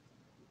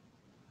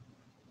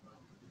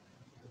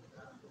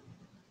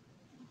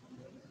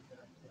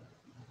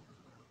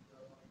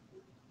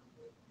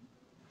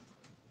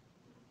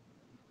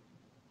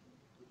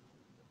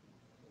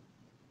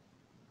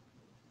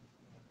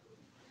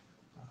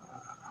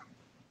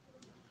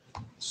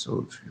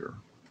 So if you're,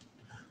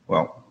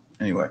 well,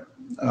 anyway,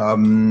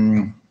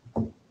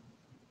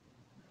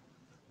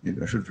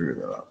 maybe I should figure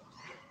that out.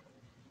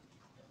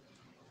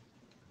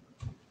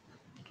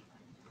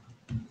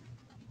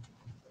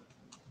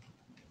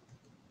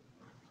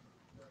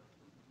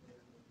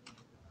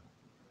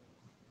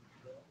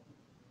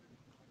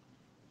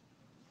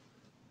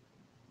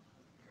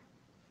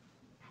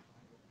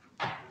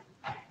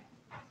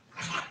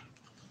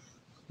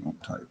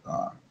 Won't type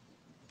on.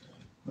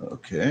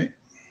 Okay.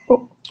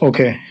 Oh,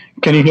 okay.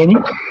 Can you hear me?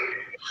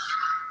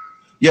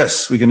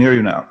 Yes, we can hear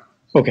you now.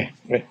 Okay,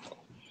 great.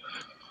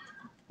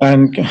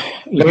 And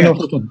let me know if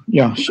you can.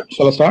 Yeah,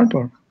 shall I start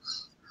or?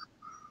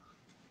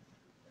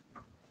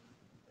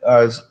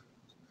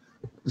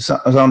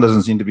 Sound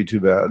doesn't seem to be too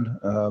bad.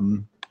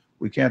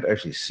 We can't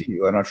actually see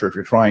you. I'm not sure if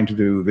you're trying to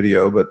do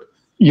video, but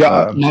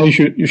yeah, now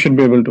you should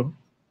be able to.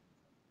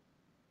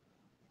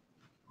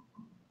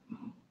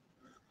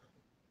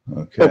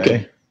 Okay.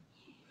 Okay.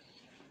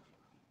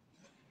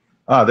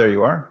 Ah, there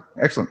you are.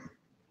 Excellent.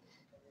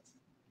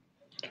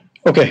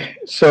 Okay,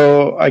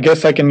 so I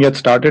guess I can get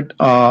started.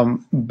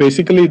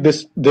 Basically,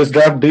 this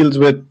draft deals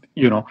with,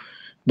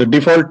 the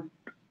default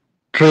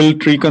trill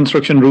tree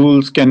construction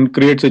rules can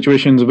create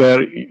situations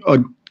where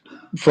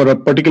for a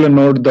particular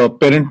node, the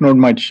parent node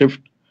might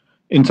shift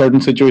in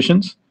certain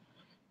situations.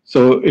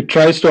 So it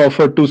tries to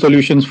offer two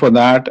solutions for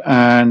that,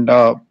 and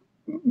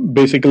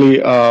basically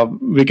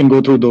we can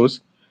go through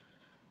those.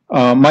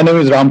 My name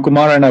is Ram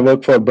Kumar, and I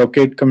work for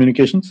Brocade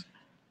Communications.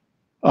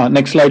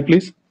 Next slide,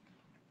 please.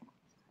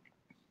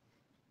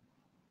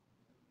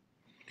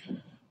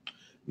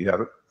 You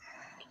have it.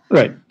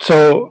 Right.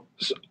 So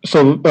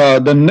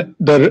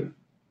the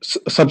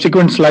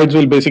subsequent slides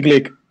will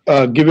basically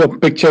give you a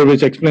picture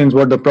which explains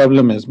what the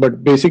problem is.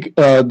 But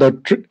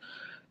the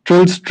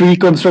trill's tree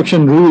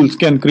construction rules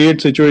can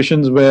create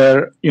situations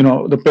where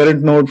the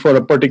parent node for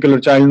a particular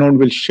child node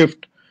will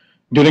shift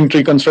during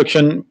tree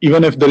construction,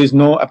 even if there is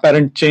no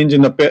apparent change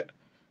in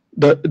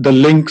the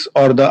links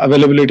or the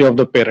availability of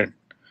the parent.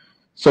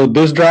 So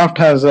this draft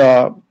has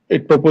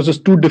it proposes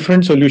two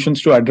different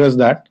solutions to address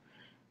that.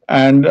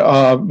 And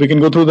we can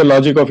go through the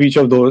logic of each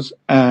of those.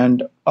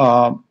 And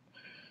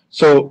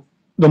so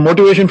the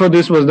motivation for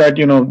this was that,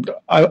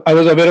 I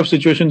was aware of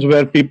situations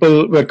where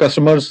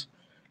customers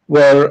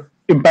were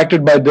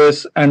impacted by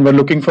this and were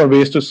looking for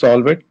ways to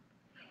solve it.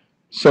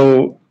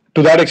 So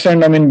to that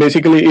extent, I mean,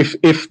 basically,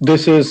 if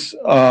this is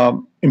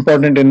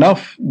important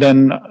enough,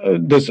 then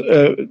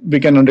we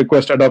can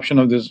request adoption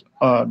of this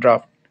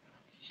draft.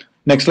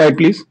 Next slide,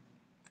 please.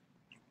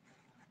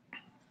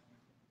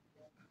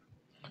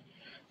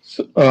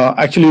 So,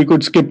 actually, you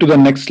could skip to the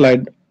next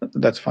slide.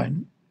 That's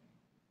fine.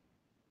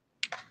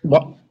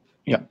 Well,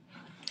 yeah.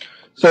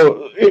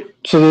 So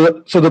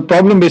the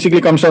problem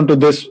basically comes down to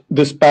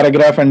this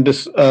paragraph and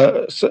this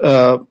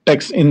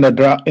text in the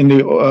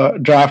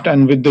draft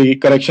and with the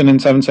correction in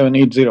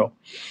 7780.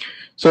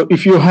 So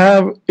if you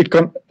have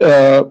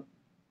a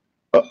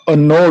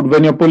node,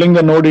 when you're pulling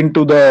the node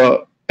into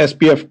the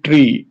SPF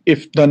tree,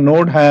 if the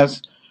node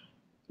has,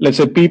 let's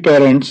say, p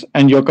parents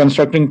and you're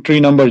constructing tree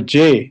number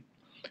j,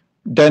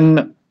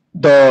 then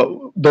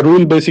the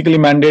rule basically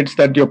mandates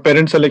that your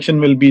parent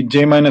selection will be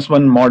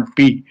j-1 mod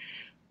p.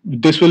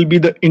 This will be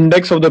the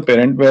index of the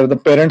parent, where the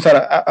parents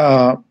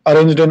are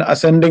arranged in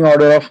ascending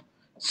order of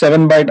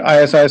 7-byte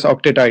ISIS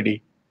octet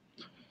ID.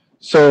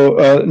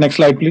 So next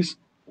slide, please.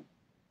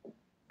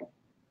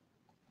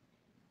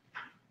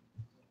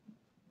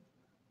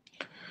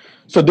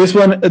 So this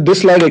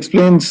slide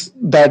explains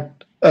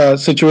that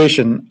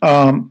situation.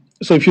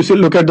 So if you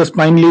look at the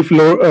spine leaf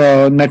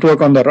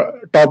network on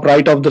the top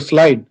right of the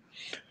slide,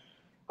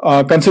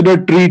 consider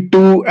tree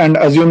 2 and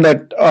assume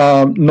that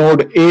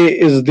node A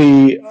is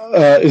the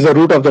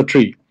root of the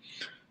tree.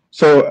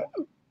 So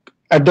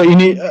at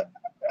the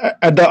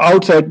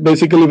outset,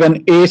 basically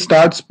when A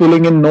starts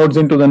pulling in nodes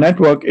into the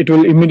network, it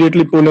will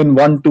immediately pull in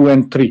 1, 2,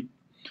 and 3.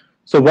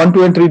 So 1,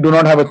 2, and 3 do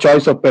not have a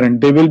choice of parent.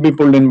 They will be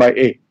pulled in by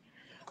A.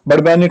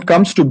 But when it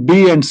comes to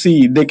B and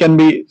C, they can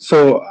be,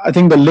 so I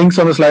think the links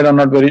on the slide are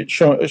not very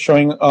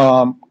showing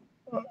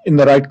in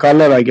the right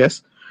color, I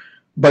guess.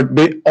 But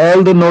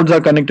all the nodes are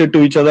connected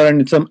to each other,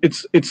 and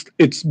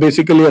it's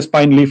basically a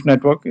spine leaf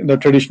network in the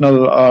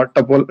traditional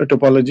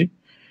topology.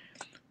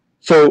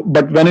 So,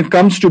 but when it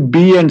comes to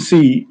B and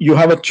C, you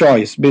have a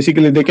choice.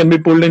 Basically, they can be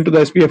pulled into the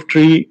SPF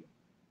tree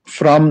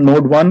from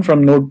node 1,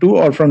 from node 2,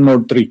 or from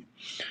node 3.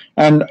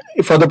 And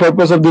for the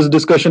purpose of this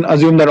discussion,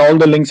 assume that all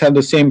the links have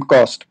the same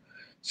cost.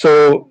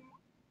 So,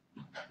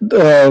 B,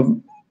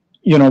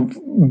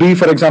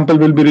 for example,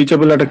 will be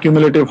reachable at a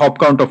cumulative hop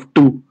count of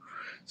 2.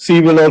 C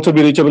will also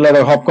be reachable at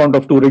a hop count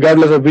of 2,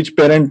 regardless of which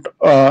parent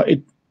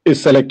it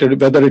is selected,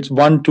 whether it's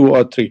 1, 2,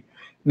 or 3.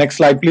 Next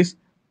slide, please.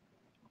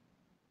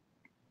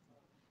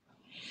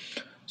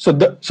 So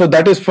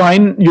that is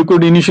fine. You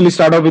could initially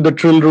start off with the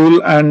trill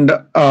rule, and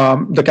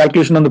the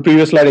calculation on the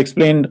previous slide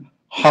explained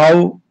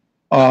how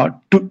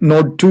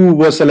node 2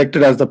 was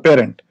selected as the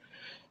parent.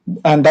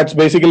 And that's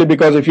basically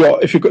because if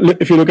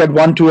you look at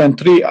 1, 2, and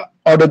 3,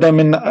 order them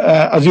in,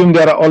 assume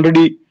they are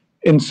already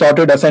in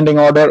sorted ascending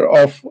order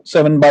of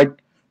 7-byte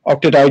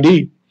octet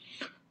ID.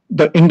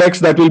 The index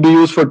that will be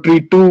used for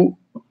tree 2,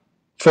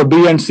 for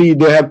B and C,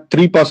 they have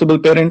 3 possible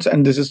parents,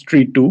 and this is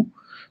tree 2.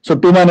 So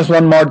 2 minus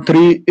 1 mod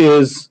 3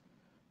 is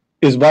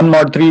 1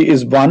 mod 3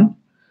 is 1.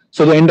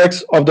 So the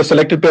index of the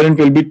selected parent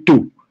will be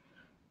 2.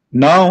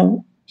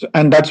 Now,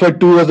 and that's why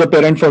 2 was the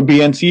parent for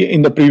B and C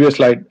in the previous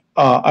slide.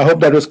 I hope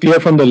that was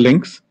clear from the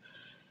links.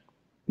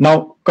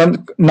 Now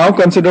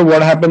consider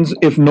what happens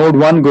if node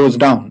 1 goes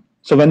down.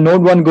 So when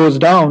node 1 goes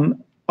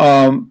down,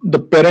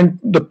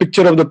 the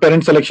picture of the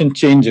parent selection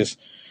changes.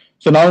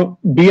 So now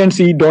B and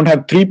C don't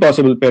have 3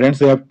 possible parents.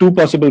 They have 2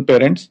 possible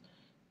parents,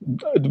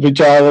 which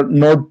are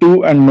node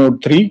 2 and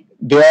node 3.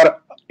 They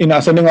are in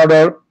ascending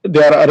order.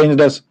 They are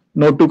arranged as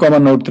node 2,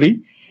 node 3,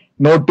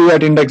 node 2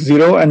 at index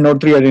 0, and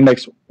node 3 at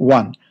index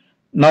 1.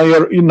 Now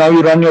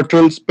you run your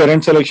trill's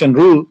parent selection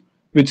rule,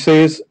 which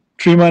says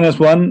 3 minus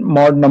 1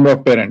 mod number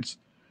of parents.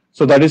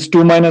 So that is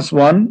 2 minus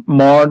 1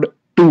 mod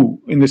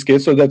 2 in this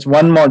case. So that's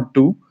 1 mod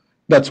 2.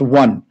 That's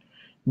 1.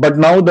 But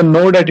now the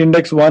node at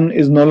index 1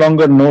 is no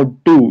longer node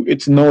 2.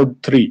 It's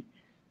node 3.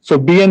 So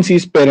B and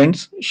C's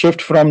parents shift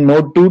from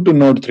node 2 to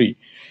node 3.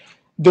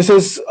 This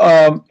is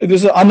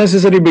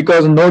unnecessary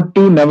because node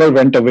 2 never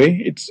went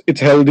away. It's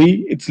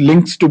healthy. Its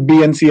links to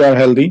B and C are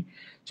healthy.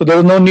 So there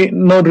is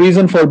no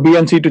reason for B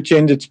and C to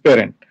change its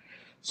parent.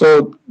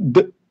 And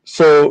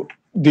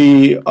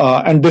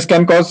this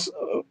can cause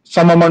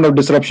some amount of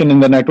disruption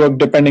in the network,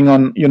 depending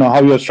on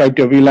how you have striped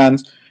your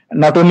VLANs.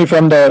 Not only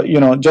from the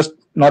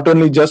not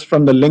only just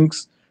from the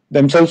links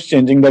themselves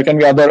changing. There can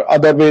be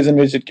other ways in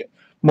which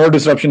more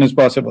disruption is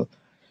possible.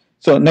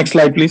 So next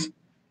slide, please.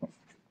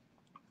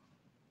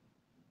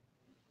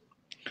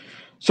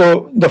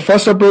 So the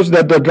first approach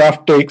that the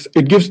draft takes,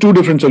 it gives 2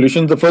 different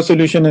solutions. The first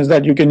solution is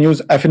that you can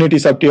use affinity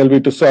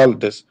sub-TLV to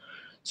solve this.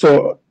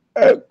 So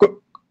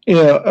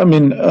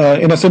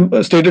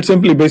stated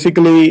simply,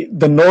 basically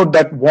the node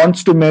that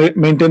wants to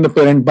maintain the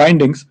parent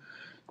bindings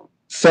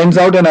sends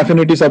out an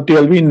affinity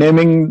sub-TLV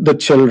naming the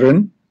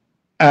children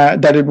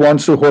that it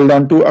wants to hold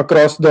on to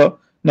across the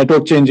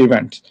network change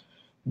events.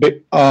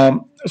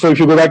 So if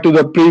you go back to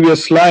the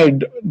previous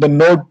slide, the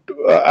node,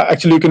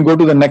 actually you can go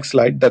to the next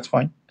slide, that's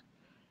fine.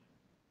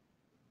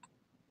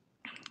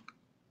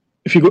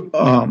 If you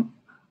go,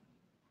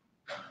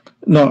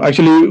 no,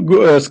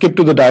 actually skip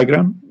to the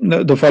diagram,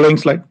 the following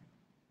slide.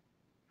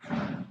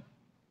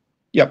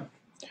 Yep.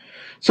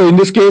 So in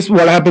this case,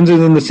 what happens is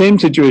in the same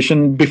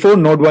situation, before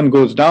node 1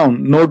 goes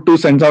down, node 2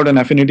 sends out an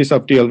affinity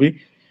sub-TLV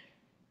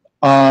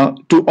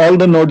to all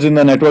the nodes in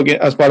the network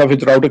as part of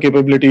its router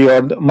capability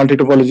or the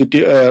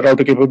multi-topology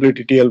router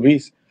capability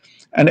TLVs.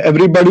 And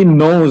everybody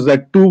knows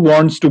that 2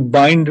 wants to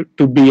bind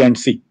to B and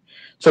C.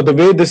 So the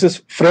way this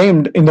is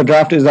framed in the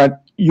draft is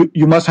that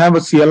you must have a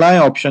CLI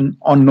option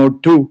on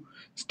node 2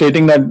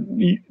 stating that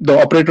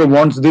the operator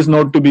wants this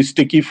node to be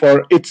sticky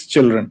for its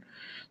children.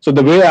 So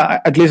the way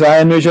at least I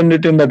envisioned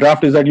it in the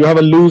draft is that you have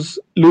a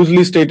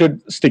loosely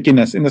stated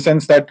stickiness, in the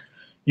sense that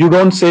you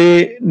don't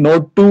say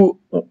node 2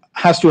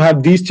 has to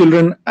have these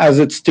children as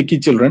its sticky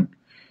children.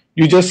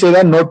 You just say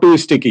that node 2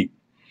 is sticky.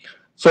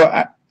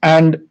 So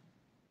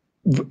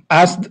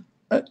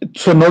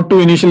so node 2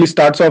 initially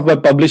starts off by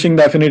publishing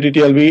the affinity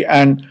TLV,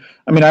 and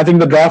I mean, I think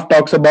the draft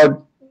talks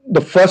about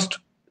the first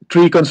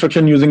tree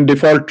construction using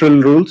default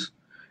trill rules,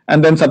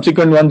 and then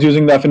subsequent ones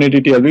using the affinity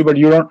TLV. But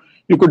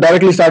you could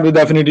directly start with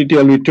the affinity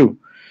TLV too.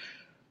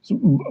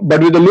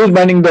 But with the loose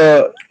binding,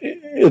 the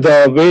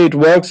way it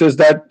works is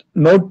that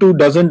node 2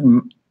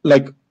 doesn't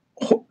like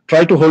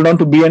try to hold on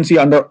to B and C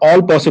under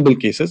all possible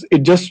cases.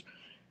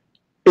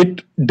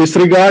 It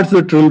disregards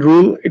the trill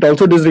rule. It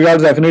also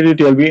disregards the affinity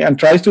TLV and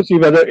tries to see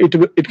whether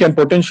it can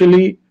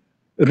potentially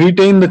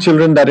retain the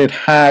children that it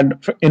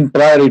had in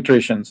prior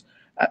iterations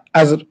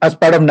as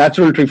part of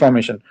natural tree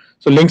formation.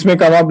 So links may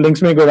come up,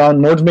 links may go down,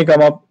 nodes may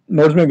come up,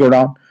 nodes may go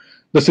down.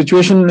 The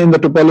situation in the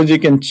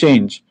topology can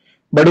change.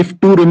 But if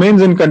 2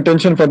 remains in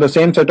contention for the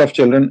same set of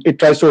children, it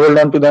tries to hold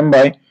on to them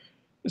by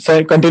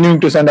continuing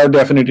to send out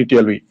the affinity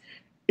TLV.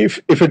 If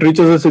it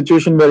reaches a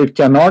situation where it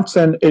cannot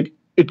send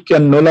it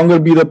can no longer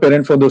be the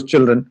parent for those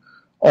children,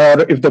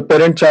 or if the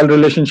parent-child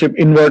relationship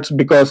inverts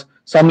because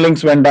some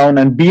links went down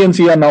and B and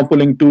C are now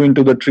pulling 2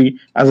 into the tree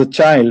as a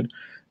child,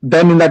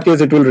 then in that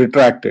case it will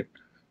retract it.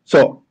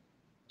 So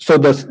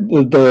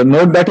the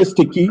node that is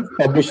sticky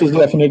publishes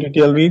the affinity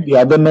TLV, the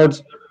other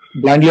nodes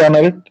blindly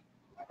honor it,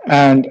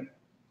 and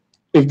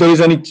if there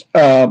is any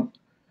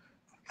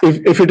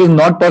if it is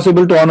not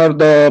possible to honor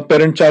the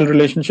parent-child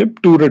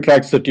relationship, 2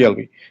 retracts the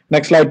TLV.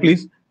 Next slide,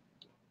 please.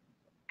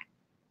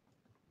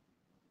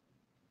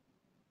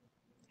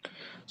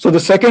 So the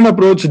second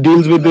approach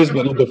deals with this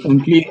very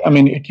differently. I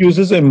mean, it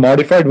uses a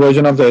modified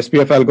version of the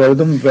SPF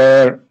algorithm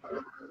where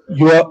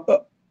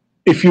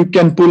if you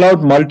can pull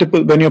out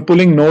multiple, when you're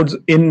pulling nodes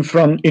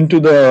into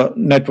the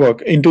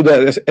network, into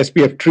the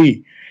SPF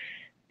tree,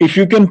 if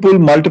you can pull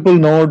multiple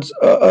nodes,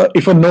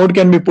 if a node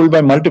can be pulled by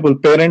multiple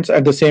parents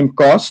at the same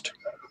cost,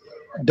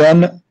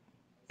 then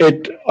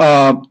it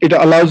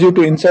allows you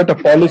to insert a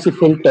policy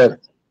filter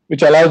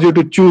which allows you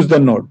to choose the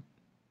node.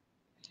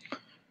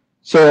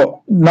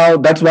 So now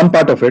that's one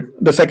part of it.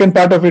 The second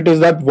part of it is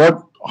that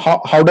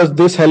how does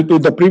this help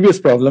with the previous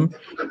problem?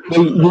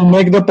 Well, you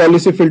make the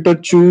policy filter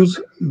choose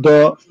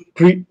the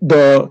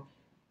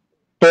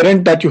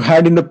parent that you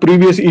had in the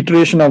previous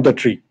iteration of the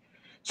tree.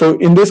 So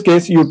in this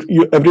case,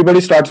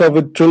 everybody starts off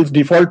with Trill's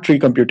default tree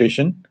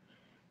computation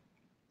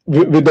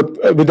with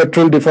the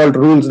Trill default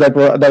rules that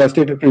I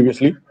stated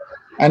previously.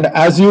 And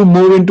as you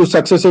move into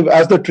successive,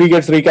 as the tree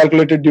gets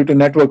recalculated due to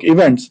network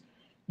events,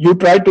 you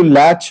try to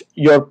latch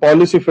your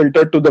policy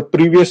filter to the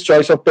previous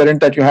choice of parent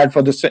that you had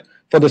for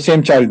the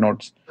same child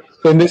nodes.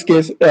 So in this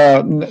case,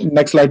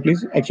 next slide,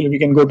 please. Actually, we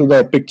can go to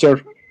the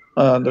picture.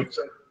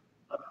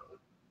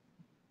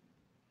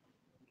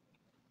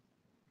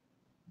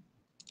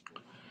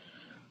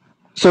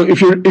 So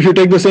if you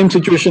take the same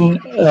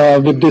situation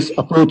with this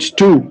approach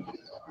too,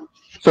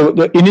 so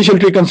the initial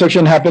tree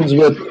construction happens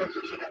with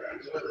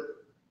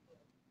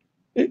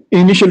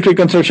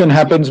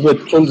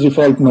Trill's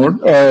default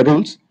node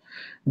rules.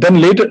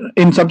 Then later,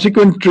 in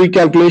subsequent tree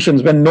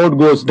calculations, when node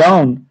goes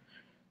down,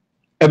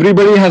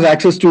 everybody has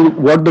access to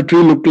what the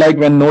tree looked like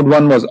when node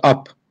 1 was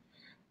up.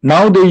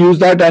 Now they use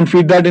that and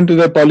feed that into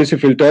their policy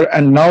filter.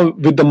 And now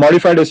with the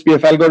modified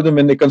SPF algorithm,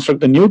 when they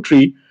construct the new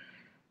tree,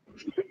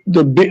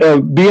 the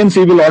B and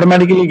C will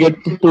automatically get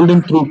pulled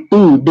in through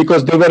 2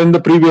 because they were in the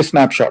previous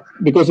snapshot.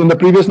 Because in the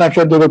previous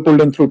snapshot, they were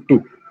pulled in through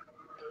 2.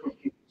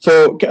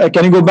 So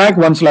can you go back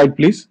one slide,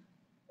 please?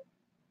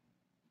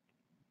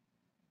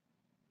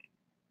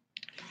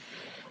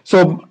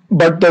 So,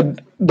 but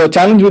the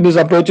challenge with this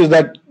approach is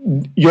that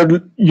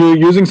you're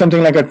using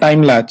something like a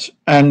time latch,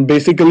 and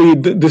basically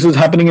this is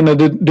happening in a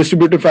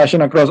distributed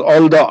fashion across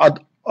all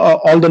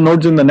the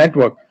nodes in the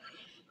network.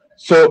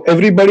 So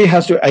everybody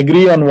has to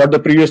agree on what the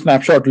previous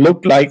snapshot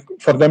looked like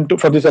for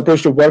this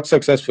approach to work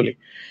successfully.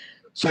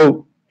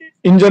 So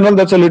in general,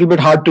 that's a little bit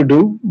hard to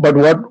do. But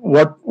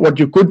what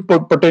you could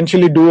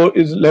potentially do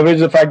is leverage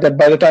the fact that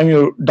by the time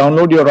you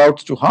download your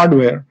routes to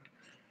hardware,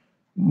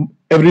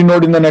 every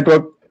node in the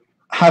network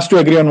has to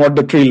agree on what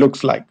the tree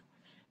looks like.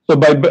 So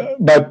by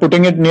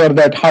putting it near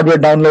that hardware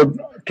download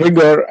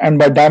trigger and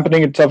by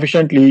dampening it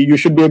sufficiently, you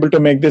should be able to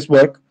make this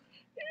work.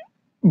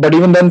 But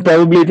even then,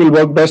 probably it will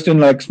work best in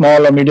like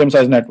small or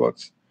medium-sized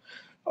networks.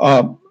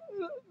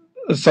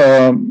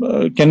 So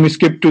can we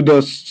skip to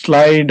the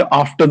slide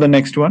after the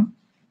next one?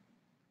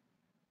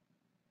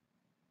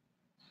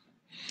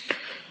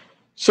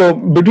 So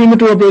between the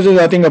two approaches,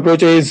 I think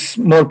approach A is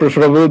more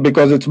preferable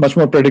because it's much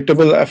more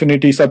predictable.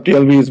 Affinity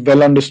sub-TLV is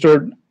well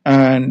understood,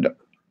 and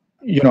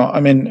I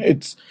mean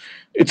it's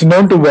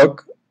known to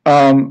work.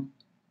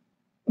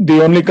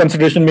 The only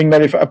consideration being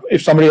that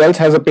if somebody else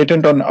has a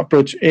patent on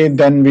approach A,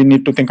 then we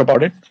need to think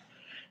about it.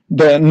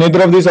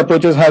 neither of these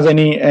approaches has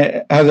any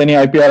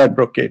IPR at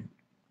Brocade.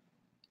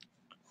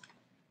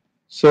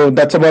 So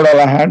that's about all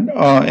I had.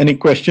 Any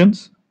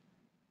questions?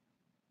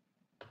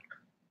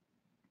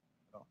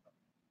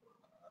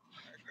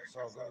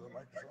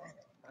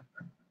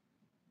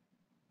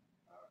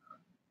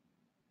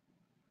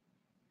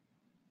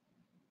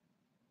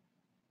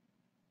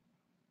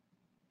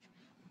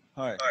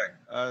 Hi.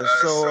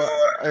 So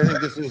I think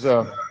this is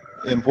an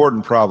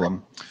important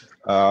problem.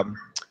 I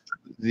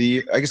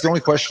guess the only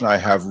question I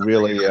have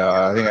really,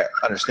 I think I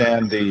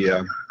understand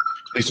at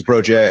least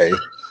approach A.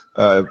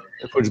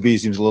 Approach B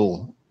seems a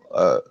little,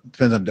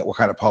 depends on what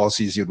kind of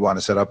policies you'd want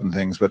to set up and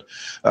things, but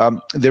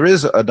there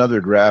is another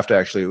draft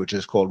actually, which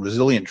is called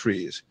Resilient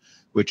Trees,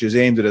 which is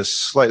aimed at a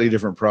slightly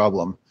different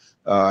problem.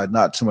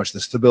 Not so much the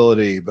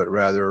stability, but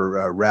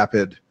rather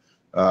rapid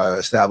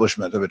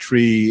establishment of a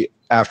tree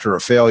after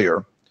a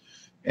failure.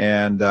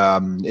 And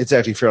it's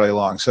actually fairly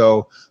long.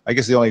 So I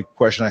guess the only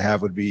question I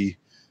have would be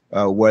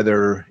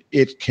whether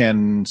it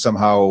can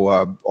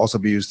somehow also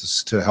be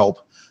used to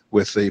help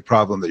with the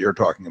problem that you're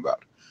talking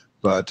about.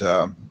 But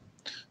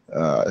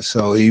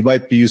so it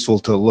might be useful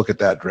to look at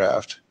that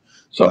draft.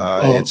 So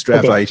it's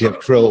draft okay. IETF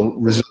Trill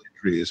Resilient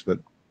Trees, but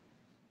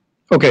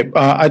okay,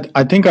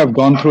 I think I've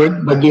gone through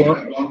it, but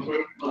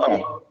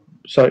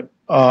sorry.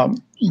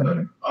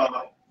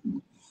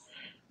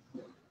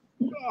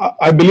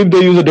 I believe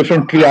they use a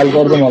different tree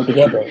algorithm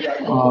altogether,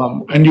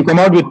 and you come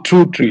out with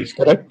true trees,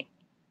 correct?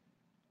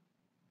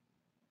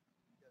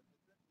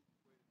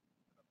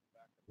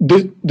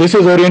 This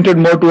is oriented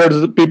more towards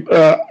the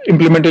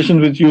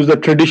implementations which use the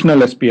traditional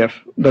SPF,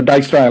 the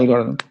Dijkstra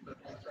algorithm.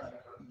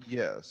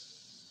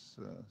 Yes.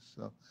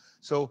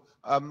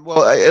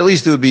 Well, at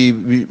least it would be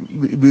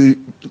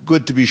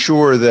good to be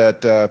sure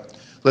that,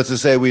 let's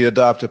just say we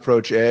adopt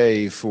approach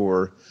A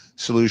for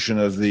solution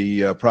of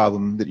the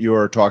problem that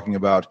you're talking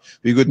about.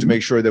 It'd be good to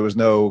make sure there was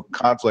no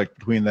conflict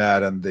between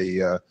that and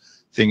the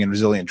thing in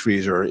Resilient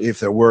Trees, or if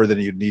there were, then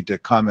you'd need to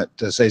comment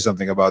to say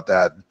something about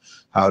that,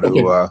 how to,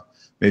 okay.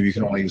 Maybe you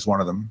can only use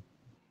one of them.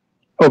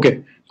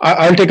 Okay,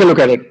 I'll take a look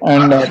at it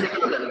and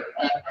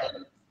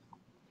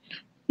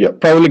yeah,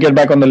 probably get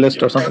back on the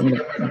list or something.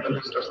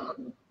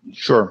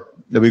 Sure,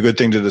 that'd be a good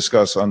thing to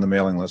discuss on the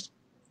mailing list.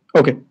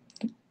 Okay.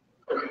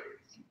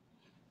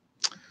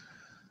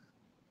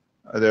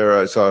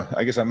 So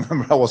I guess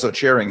I'm also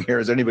chairing here.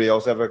 Does anybody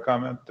else have a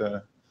comment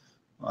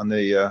on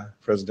the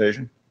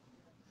presentation?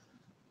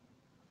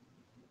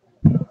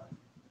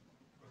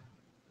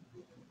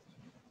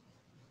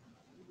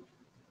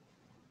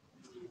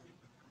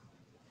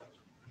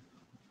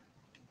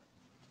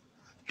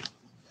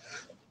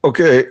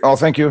 Okay, I'll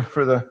thank you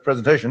for the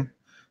presentation.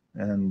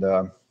 And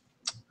I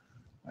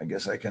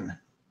guess I can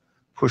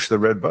push the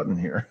red button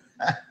here.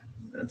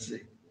 Let's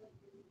see.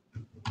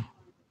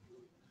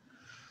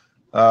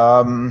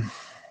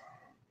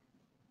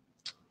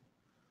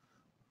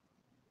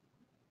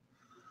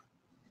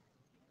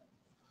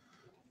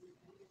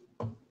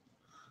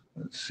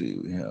 Let's see,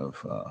 we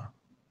have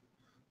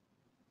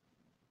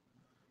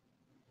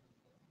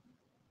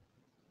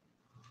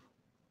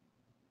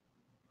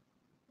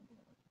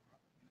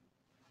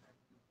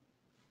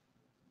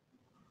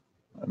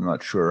I'm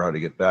not sure how to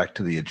get back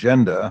to the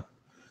agenda,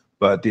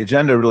 but the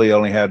agenda really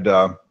only had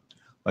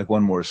like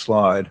one more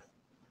slide.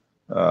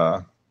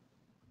 Well,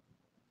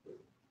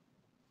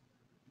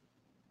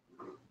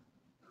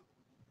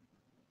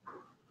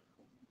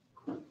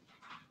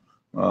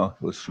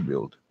 this should be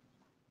able to.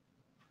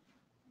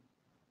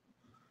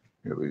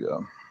 Here we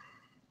go.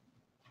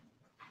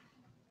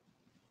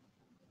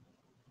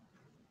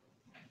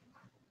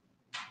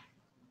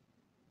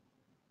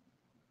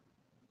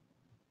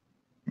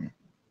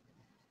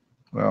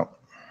 Well,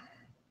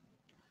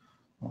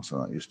 also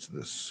not used to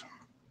this.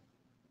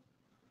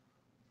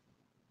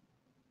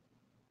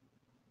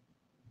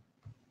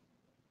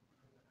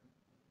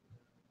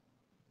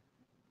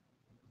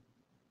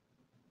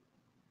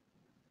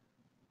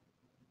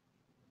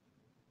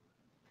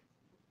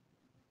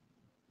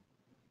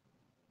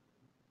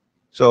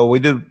 So we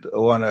did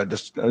want to I'm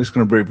just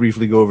going to very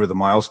briefly go over the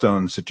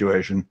milestone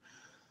situation.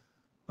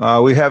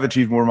 We have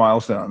achieved more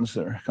milestones.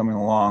 They're coming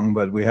along,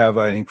 but we have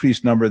an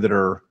increased number that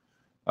are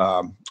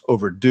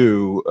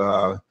overdue.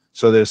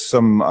 So there's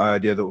some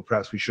idea that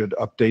perhaps we should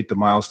update the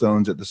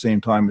milestones at the same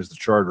time as the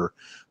charter.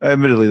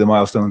 Admittedly, the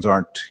milestones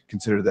aren't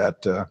considered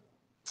that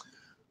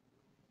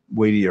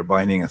weighty or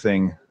binding a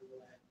thing,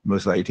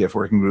 most IETF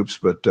working groups,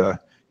 but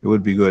it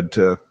would be good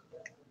to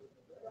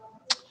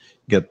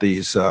get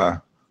these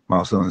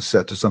milestones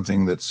set to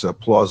something that's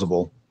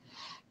plausible.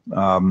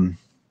 Let's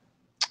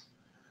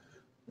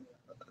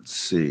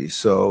see.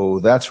 So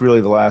that's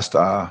really the last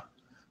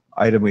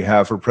item we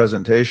have for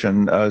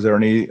presentation. Is there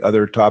any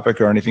other topic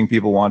or anything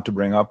people want to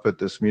bring up at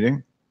this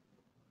meeting?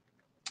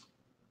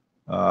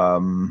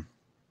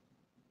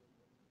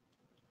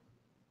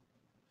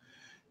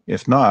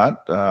 If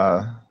not,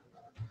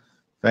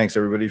 thanks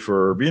everybody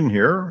for being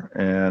here.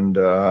 And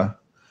I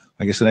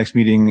guess the next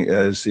meeting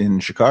is in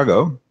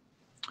Chicago.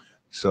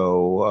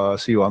 So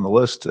see you on the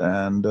list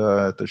and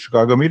at the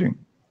Chicago meeting.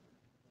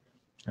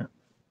 Yeah.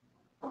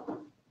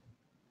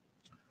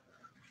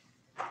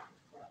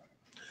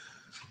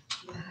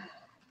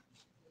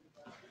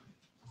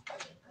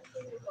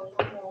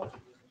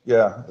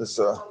 Yeah, this,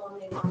 Someone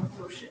may want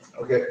to push it.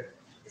 okay,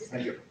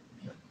 thank you.